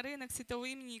приходите на рынок святого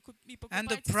имени и And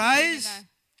the покупайте святые price имена.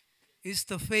 is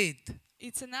the faith. И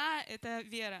цена — это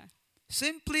вера.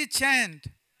 Simply chant.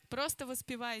 Просто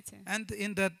воспевайте. And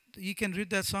in that, you can read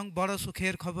that song, Bada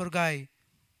Sukher Khabar Gai.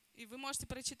 И вы можете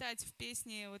прочитать в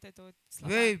песне вот это вот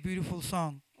слова. Very beautiful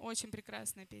song. Очень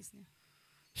прекрасная песня.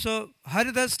 So,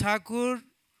 Haridas Thakur,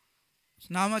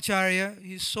 Namacharya,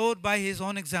 he showed by his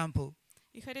own example.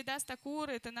 И Харидас Такур,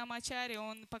 это Намачари,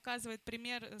 он показывает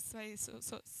пример своей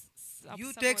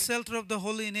You take shelter of the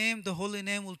holy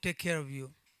name will take care of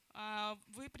you.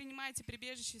 Вы принимаете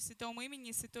прибежище в святом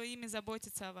имени, и святое имя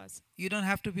заботится о вас. You don't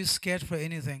have to be scared for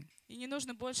anything. И не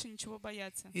нужно больше ничего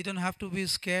бояться. You don't have to be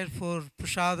scared for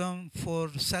prasadam,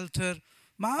 for shelter.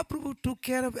 Mahaprabhu took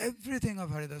care of everything of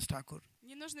Haridas Thakur.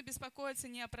 Не нужно беспокоиться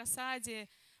ни о просаде,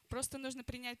 просто нужно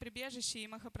принять прибежище, и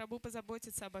Махапрабху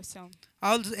позаботится обо всем.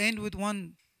 I'll end with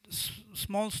one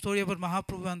small story about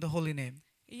Mahaprabhu and the holy name.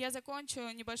 И я закончу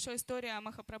небольшой историей о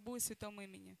Махапрабху и святом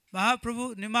имени.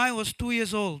 Mahaprabhu, Nimai was 2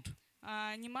 years old.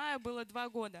 Нимаю было 2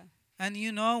 года. And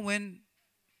you know, when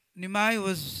Nimai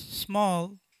was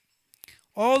small,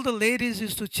 all the ladies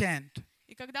used to chant.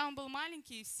 И когда он был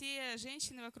маленький, все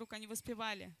женщины вокруг, они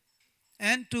воспевали.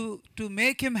 And to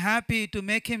make him happy, to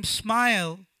make him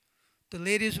smile, the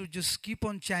ladies would just keep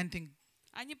on chanting.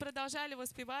 Они продолжали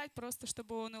воспевать, просто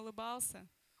чтобы он улыбался.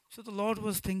 So the Lord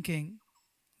was thinking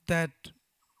that,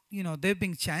 you know, they've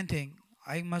been chanting,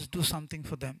 I must do something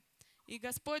for them. И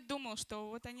Господь думал, что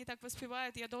вот они так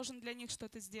воспевают, я должен для них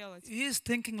что-то сделать. He is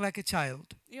thinking like a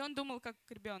child. И он думал, как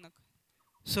ребенок.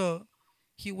 So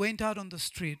he went out on the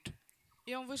street.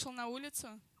 И он вышел на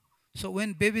улицу. So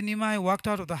when baby Nimai walked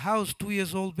out of the house, 2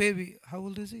 years old baby, how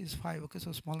old is he? He's 5, okay,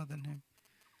 so smaller than him.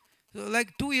 So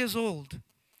like 2 years old.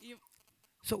 И,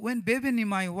 So when baby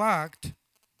Nimai walked,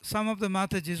 some of the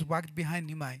Matajis walked behind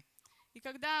Nimai. и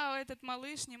когда этот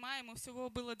малыш, Нима, ему всего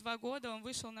было 2 года, он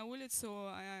вышел на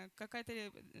улицу,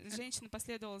 какая-то женщина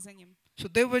последовала за ним. So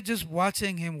they were just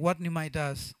watching him, what Nimai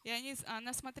does. И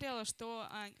она смотрела, что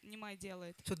Нимай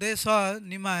делает. So they saw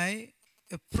Nimai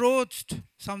approached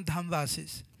some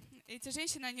Dhambasis. Эти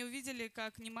женщины, они увидели,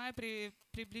 как Нимай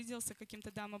приблизился к каким-то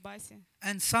дамабаси.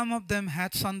 And some of them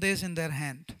had sandesh in their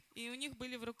hand. И у них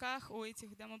были в руках, у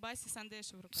этих дамабаси,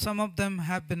 сандеши в руках. Some of them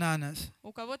have bananas.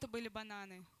 У кого-то были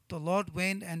бананы. The Lord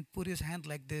went and put his hand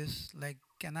like this, like,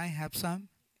 can I have some?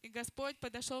 И Господь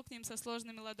подошел к ним со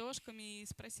сложными ладошками и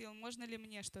спросил, можно ли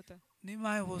мне что-то.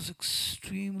 Nimai was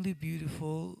extremely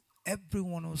beautiful.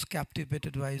 Everyone was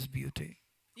captivated by his beauty.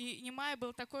 И Нимай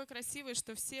был такой красивый,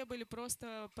 что все были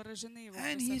просто поражены его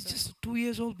And he's красотой. just a 2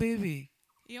 years old baby.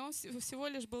 И он всего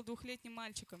лишь был 2-летним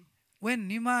мальчиком. When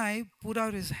Nimai put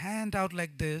out his hand out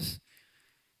like this,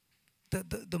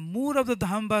 the mood of the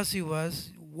Dhambasi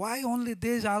was, why only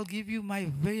this? I'll give you my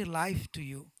very life to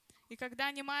you. И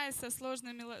когда Нимай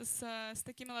с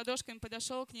такими ладошками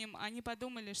подошел к ним, они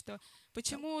подумали, что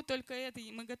почему только это,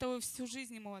 мы готовы всю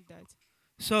жизнь ему отдать.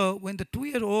 So when the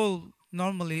 2-year-old,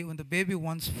 normally when the baby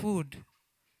wants food,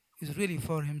 is really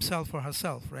for himself or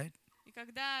herself, right? И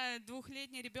когда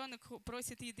 2-летний ребенок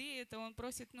просит еды, это он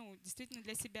просит, действительно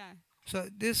для себя. So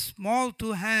this small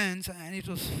 2 hands, and it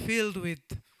was filled with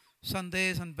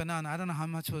sundaes and banana. I don't know how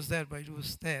much was there, but it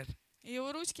was there. И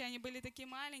его ручки, они были такие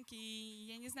маленькие, и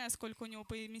я не знаю, сколько у него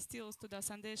поместилось туда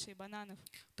сандешей и бананов.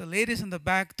 The ladies in the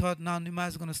back thought, now Nimai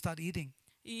is going to start eating.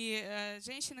 И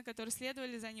женщины, которые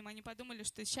следовали за ним, они подумали,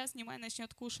 что сейчас Нимай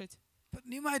начнет кушать. But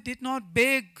Nimai did not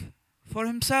beg for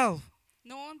himself.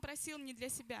 Но он просил не для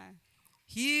себя.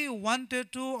 He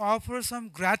wanted to offer some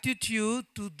gratitude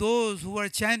to those who were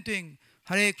chanting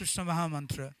Hare Krishna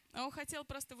Mahamantra. Он хотел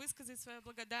просто высказать свою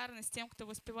благодарность тем, кто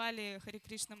воспевали Харе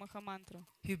Кришна Махамантру.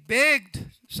 He begged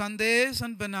sandesh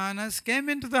and bananas, came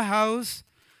into the house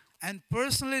and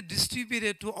personally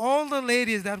distributed to all the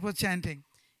ladies that were chanting.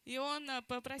 И он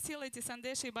попросил эти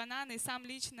сандеши и бананы и сам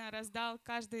лично раздал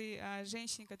каждой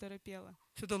женщине, которая пела.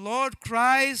 So the Lord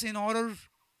cries in order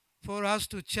for us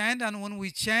to chant, and when we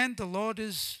chant, the Lord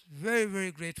is very,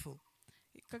 very grateful.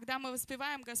 Когда мы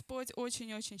воспеваем, Господь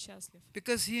очень-очень счастлив.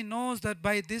 Because He knows that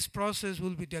by this process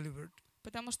we'll be delivered.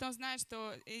 Потому что Он знает,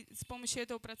 что с помощью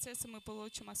этого процесса мы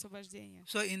получим освобождение.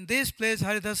 So in this place,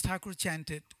 Haridas Thakur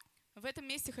chanted. В этом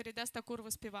месте Харидас Такур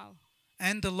воспевал.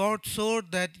 And the Lord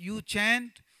showed that you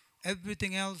chant,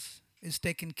 everything else is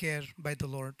taken care by the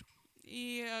Lord.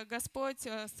 И Господь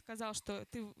сказал, что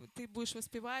ты будешь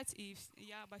воспевать, и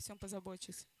я обо всем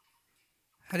позабочусь.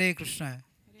 Hare Krishna.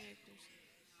 Харе Кришна.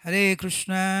 Hare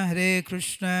Krishna, Hare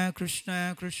Krishna,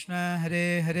 Krishna Krishna,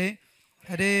 Hare Hare,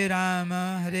 Hare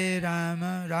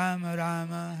Rama, Rama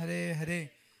Rama, Hare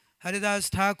Hare. Haridas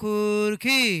Thakur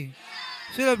ki,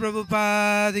 Srila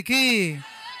Prabhupada ki,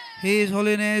 His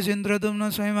Holiness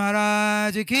Indradyumna Swami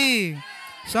Maharaj ki,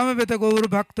 Samaveta Gaur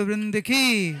Bhakta Vrinda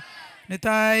ki,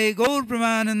 Nitai Gaur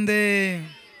Pramanande.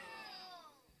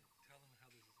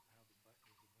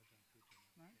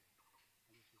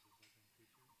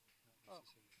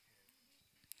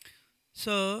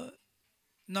 So,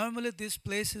 normally this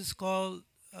place is called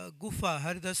Gufa,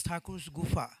 Haridas Thakur's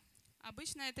Gufa.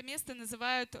 Обычно это место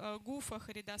называют Гуфа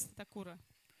Харидаса Такура.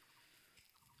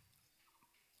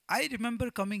 I remember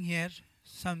coming here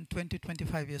some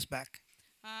 20-25 years back.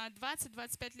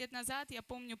 20-25 лет назад, я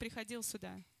помню, приходил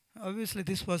сюда. Obviously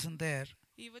this wasn't there.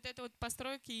 И вот этой вот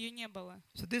постройки ее не было.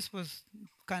 So this was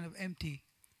kind of empty.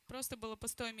 Просто было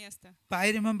пустое место. But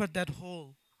I remember that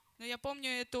hole. Но я помню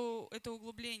это You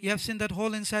углубление. have seen that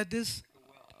hole inside this?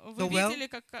 Вы the well? видели,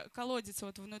 как колодец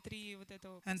вот внутри вот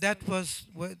этого And that постройки? was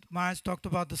what Maharaj talked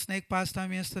about the snake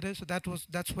pastime yesterday. So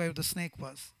that's where the snake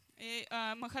was. И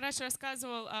Махарадж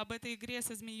рассказывал об этой игре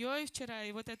со змеей вчера,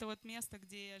 и вот это вот место,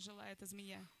 где жила эта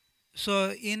змея.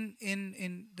 So in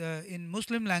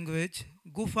Muslim language,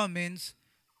 Gufa means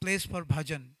place for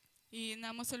bhajan. И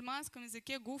на мусульманском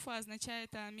языке гуфа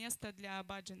означает место для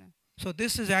баджана. So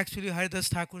this is actually Haridas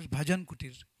Thakur's bhajan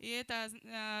kutir. И это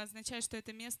означает, что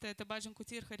это место, это баджан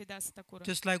кутир Харидаса Такура.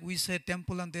 Just like we say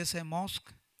temple and they say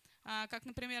mosque. Как,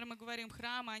 например, мы говорим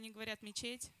храм, а они говорят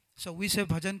мечеть. So we say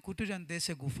bhajan kutir and they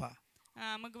say gufa.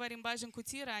 Мы говорим баджан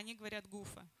кутир, а они говорят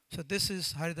гуфа. So this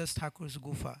is Haridas Thakur's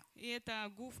gufa. И это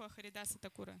гуфа Харидаса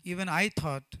Такура. Even I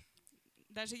thought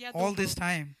Даже я all думал, this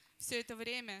time, все это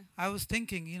время, I was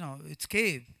thinking, it's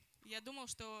cave. я думал,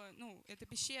 что, это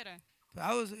пещера. But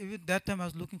even that time I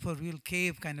was looking for a real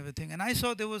cave kind of a thing. And I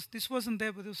saw this wasn't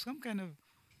there, but there was some kind of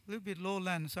little bit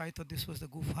lowland. So I thought this was the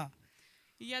gufa.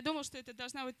 И я думал, что это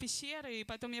должна быть пещера, и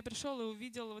потом я пришел и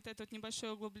увидел вот это вот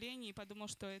небольшое углубление, и подумал,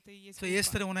 что это и есть So губа.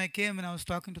 yesterday when I came and I was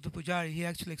talking to the pujari, he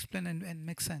actually explained and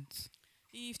makes sense.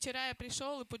 И вчера я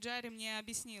пришел, и Пуджари мне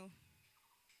объяснил.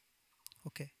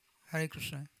 Okay. Hare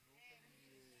Krishna.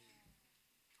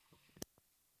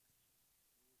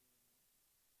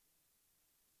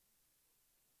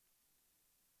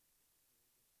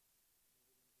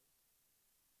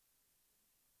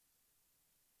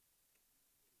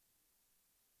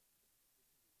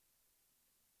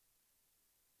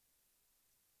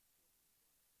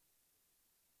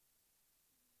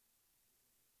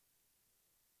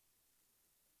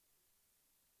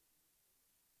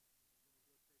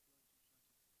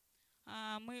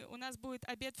 У нас будет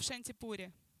обед в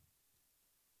Шантипуре.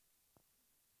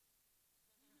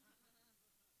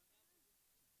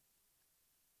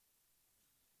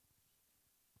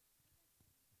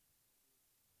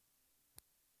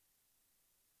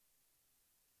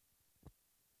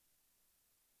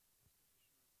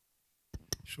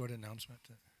 Short announcement.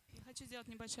 Я хочу сделать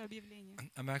небольшое объявление.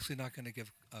 I'm actually not going to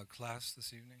give a class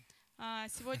this evening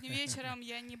Сегодня вечером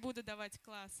я не буду давать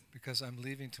класс, because I'm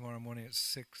leaving tomorrow morning at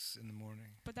 6 in the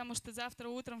morning. потому что завтра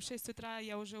утром в 6 утра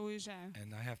я уже уезжаю.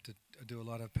 And I have to do a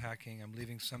lot of packing. I'm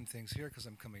leaving some things here because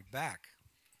I'm coming back.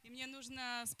 И мне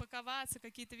нужно спаковаться,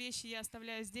 какие-то вещи я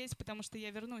оставляю здесь, потому что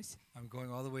я вернусь. I'm going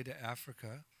all the way to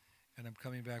Africa, and I'm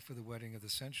coming back for the wedding of the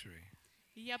century.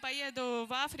 И я поеду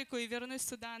в Африку и вернусь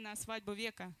сюда на свадьбу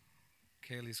века.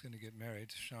 Kaylee's going to get married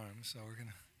to Sharm, so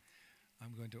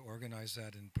I'm going to organize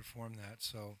that and perform that.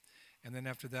 So, and then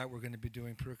after that, we're going to be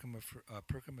doing parikramas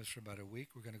for about a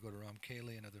week. We're going to go to Ram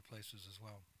Kaylee and other places as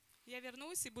well. Я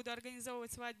вернусь и буду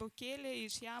организовывать свадьбу Кели и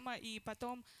Шьяма, и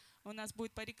потом у нас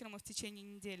будет парикрама в течение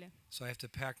недели. So I have to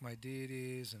pack my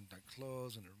deities and my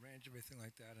clothes and arrange everything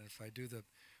like that. And if I do the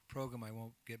program, I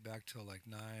won't get back till like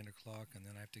 9 o'clock, and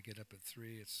then I have to get up at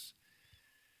 3.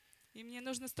 И мне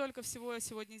нужно столько всего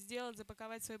сегодня сделать,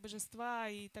 запаковать свои божества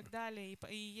и так далее.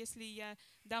 И если я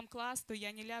дам класс, то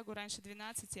я не лягу раньше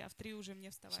 12, а в 3 уже мне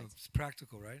So вставать. it's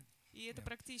practical, right? И это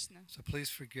практично. So please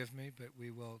forgive me, but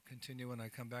we will continue when I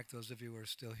come back. Those of you who are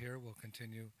still here, we'll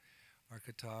continue our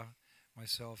katha,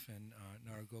 myself and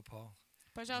Naru Gopal. We'll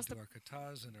do Пожалуйста, our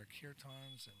kathas and our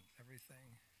kirtans and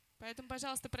everything. поэтому,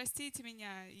 пожалуйста, простите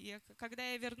меня. Когда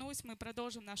я вернусь, мы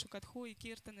продолжим нашу катху и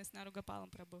киртаны с Нару Гопалом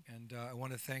Прабху. And I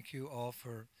want to thank you all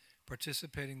for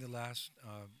participating the last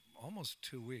almost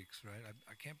 2 weeks, right?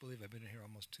 I can't believe I've been here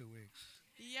almost 2 weeks.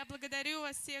 И я благодарю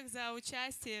вас всех за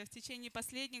участие в течение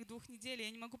последних 2 недель.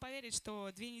 Я не могу поверить,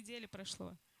 что 2 недели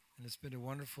прошло. And it's been a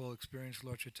wonderful experience.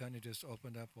 Lord Chaitanya just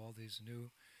opened up all these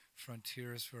new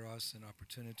frontiers for us and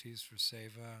opportunities for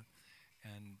seva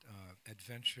and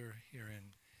adventure here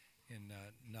in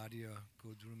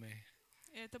Indradyumna.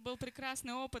 Это был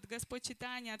прекрасный опыт. Господь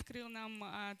Чайтанья открыл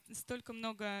нам столько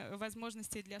много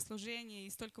возможностей для служения, и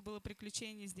столько было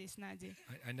приключений здесь, в Наде.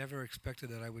 I never expected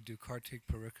that I would do Kartik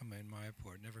Parikrama in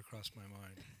Mayapur. It never crossed my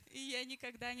mind. И я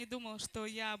никогда не думал, что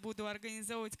я буду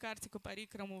организовывать картику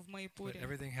парикраму в But Майяпуре.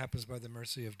 everything happens by the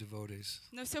mercy of devotees.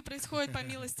 Но все происходит по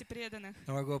милости преданных.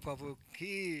 Naru Gopal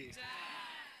ki.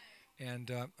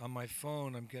 And on my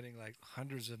phone, I'm getting like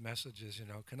hundreds of messages,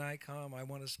 can I come? I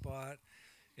want a spot.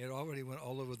 It already went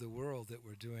all over the world that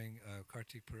we're doing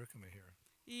Kartik Parikrama here.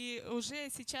 И уже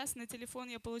сейчас на телефон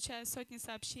я получаю сотни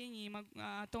сообщений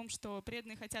о том, что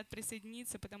преданные хотят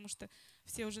присоединиться, потому что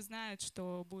все уже знают,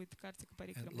 что будет картика And a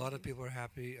парикрама. lot of people are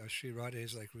happy. Sri Radhe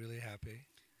is like really happy.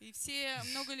 И все,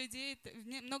 много людей,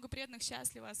 много преданных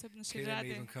счастливы, особенно Шри Kaylee may Рады.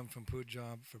 even come from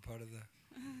Punjab for part of the.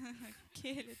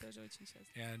 Келли тоже очень счастлив.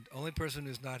 And only person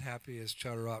who's not happy is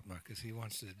Charuratma, because he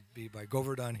wants to be by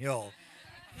Govardhan Hill.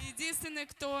 Единственный,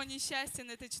 кто несчастен,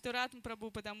 это Чатуратма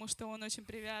Прабху, потому что он очень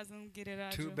привязан к Too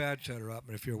Гирираджу. bad,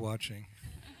 Charuratma, if you're watching.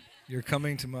 You're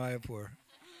coming to Mayapur.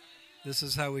 This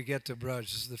is how we get to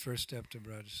Braj. This is the first step to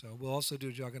Braj. So we'll also do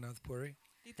Jagannath Puri.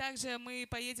 И также мы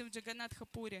поедем в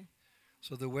Джаганнатха-Пури.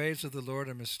 So the ways of the Lord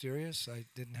are mysterious. I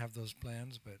didn't have those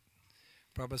plans, but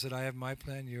Prabhupada said, I have my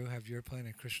plan, you have your plan,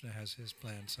 and Krishna has his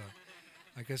plan. So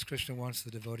I guess Krishna wants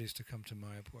the devotees to come to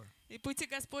Mayapur. И пути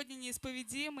Господни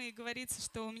неисповедимы, и говорится,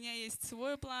 что у меня есть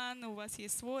свой план, у вас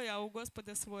есть свой, а у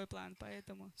Господа свой план,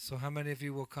 поэтому. So how many of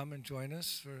you will come and join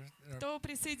us for our Кто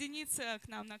присоединится к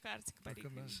нам на карте к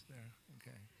парикраме? Parikramas there?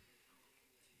 Okay.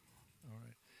 All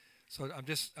right. So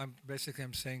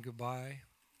I'm saying goodbye.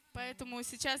 Поэтому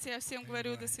сейчас я всем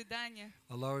говорю до свидания.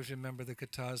 I'll always remember the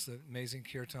kathas, the amazing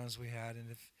kirtans we had,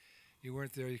 and if you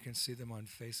weren't there, you can see them on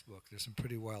Facebook. There's some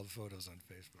pretty wild photos on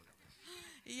Facebook.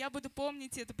 И я буду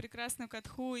помнить эту прекрасную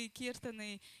катху и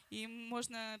киртаны, и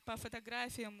можно по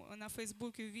фотографиям на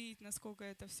Фейсбуке увидеть, насколько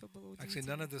это все было Actually,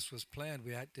 none удивительно. of this was planned.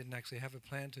 We didn't actually have a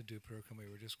plan to do Purkam. We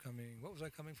were just coming. What was I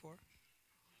coming for?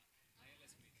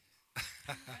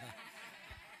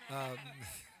 um,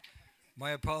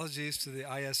 my apologies to the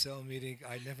ISL meeting.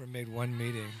 I never made one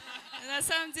meeting. На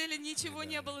самом деле ничего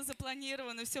не было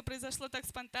запланировано, все произошло так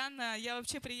спонтанно. Я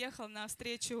вообще приехал на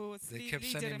встречу с They kept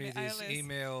sending me лидерами these АЛС.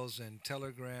 emails and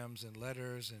telegrams and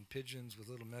letters and pigeons with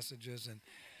little messages, and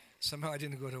somehow I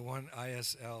didn't go to one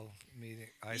ISL meeting,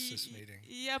 ISIS meeting.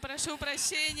 И я прошу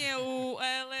прощения у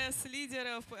АЛС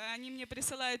лидеров, они мне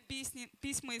присылают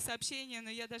письма и сообщения, но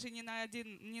я даже ни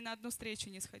на одну встречу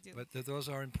не сходил. But those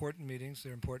are important meetings.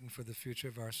 They're important for the future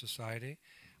of our society.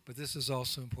 But this is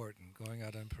also important, going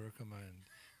out on Purkama and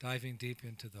diving deep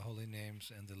into the holy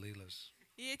names and the leelas.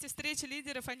 И эти встречи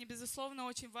лидеров, они, безусловно,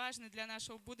 очень важны для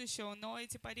нашего будущего, но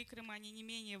эти парикрамы, они не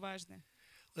менее важны.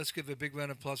 Let's give a big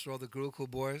round of applause for all the Gurukul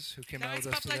boys who came out with Давайте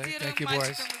us today. поаплодируем Thank you,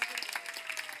 boys. мальчикам.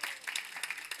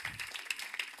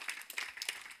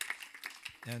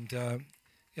 And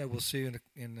yeah, we'll see you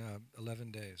in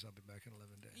 11 days. I'll be back in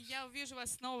 11 days. И я увижу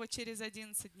вас снова через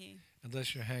 11 дней.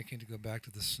 Unless you're hankering to go back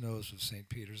to the snows of St.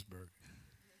 Petersburg.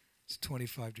 It's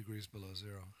 25 degrees below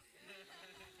zero.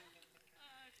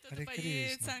 Кто-то Харе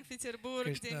поедет в Кришна. Санкт-Петербург,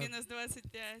 где Кришна. минус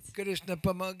 25. Krishna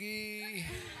Pamagi.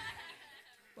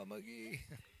 Pamagi.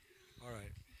 All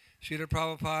right. Srila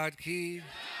Prabhupada ki.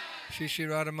 Shri Shri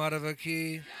Radha Madhava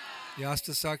ki.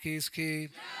 Yasta Sakis ki.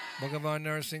 Bhagavan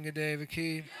Narasimha Deva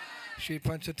ki. Shri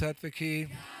Panchatattva ki.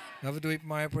 Navadvip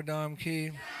Maya Pradam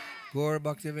ki. Gaur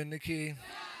Bhaktivinda ki.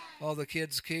 All the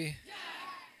kids ki.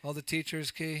 All the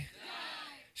teachers ki.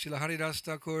 Srila Haridas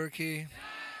Thakur ki.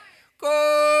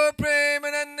 Gaur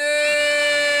Premanande.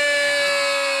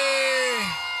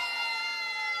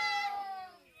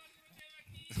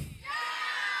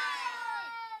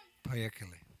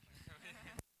 Payakali.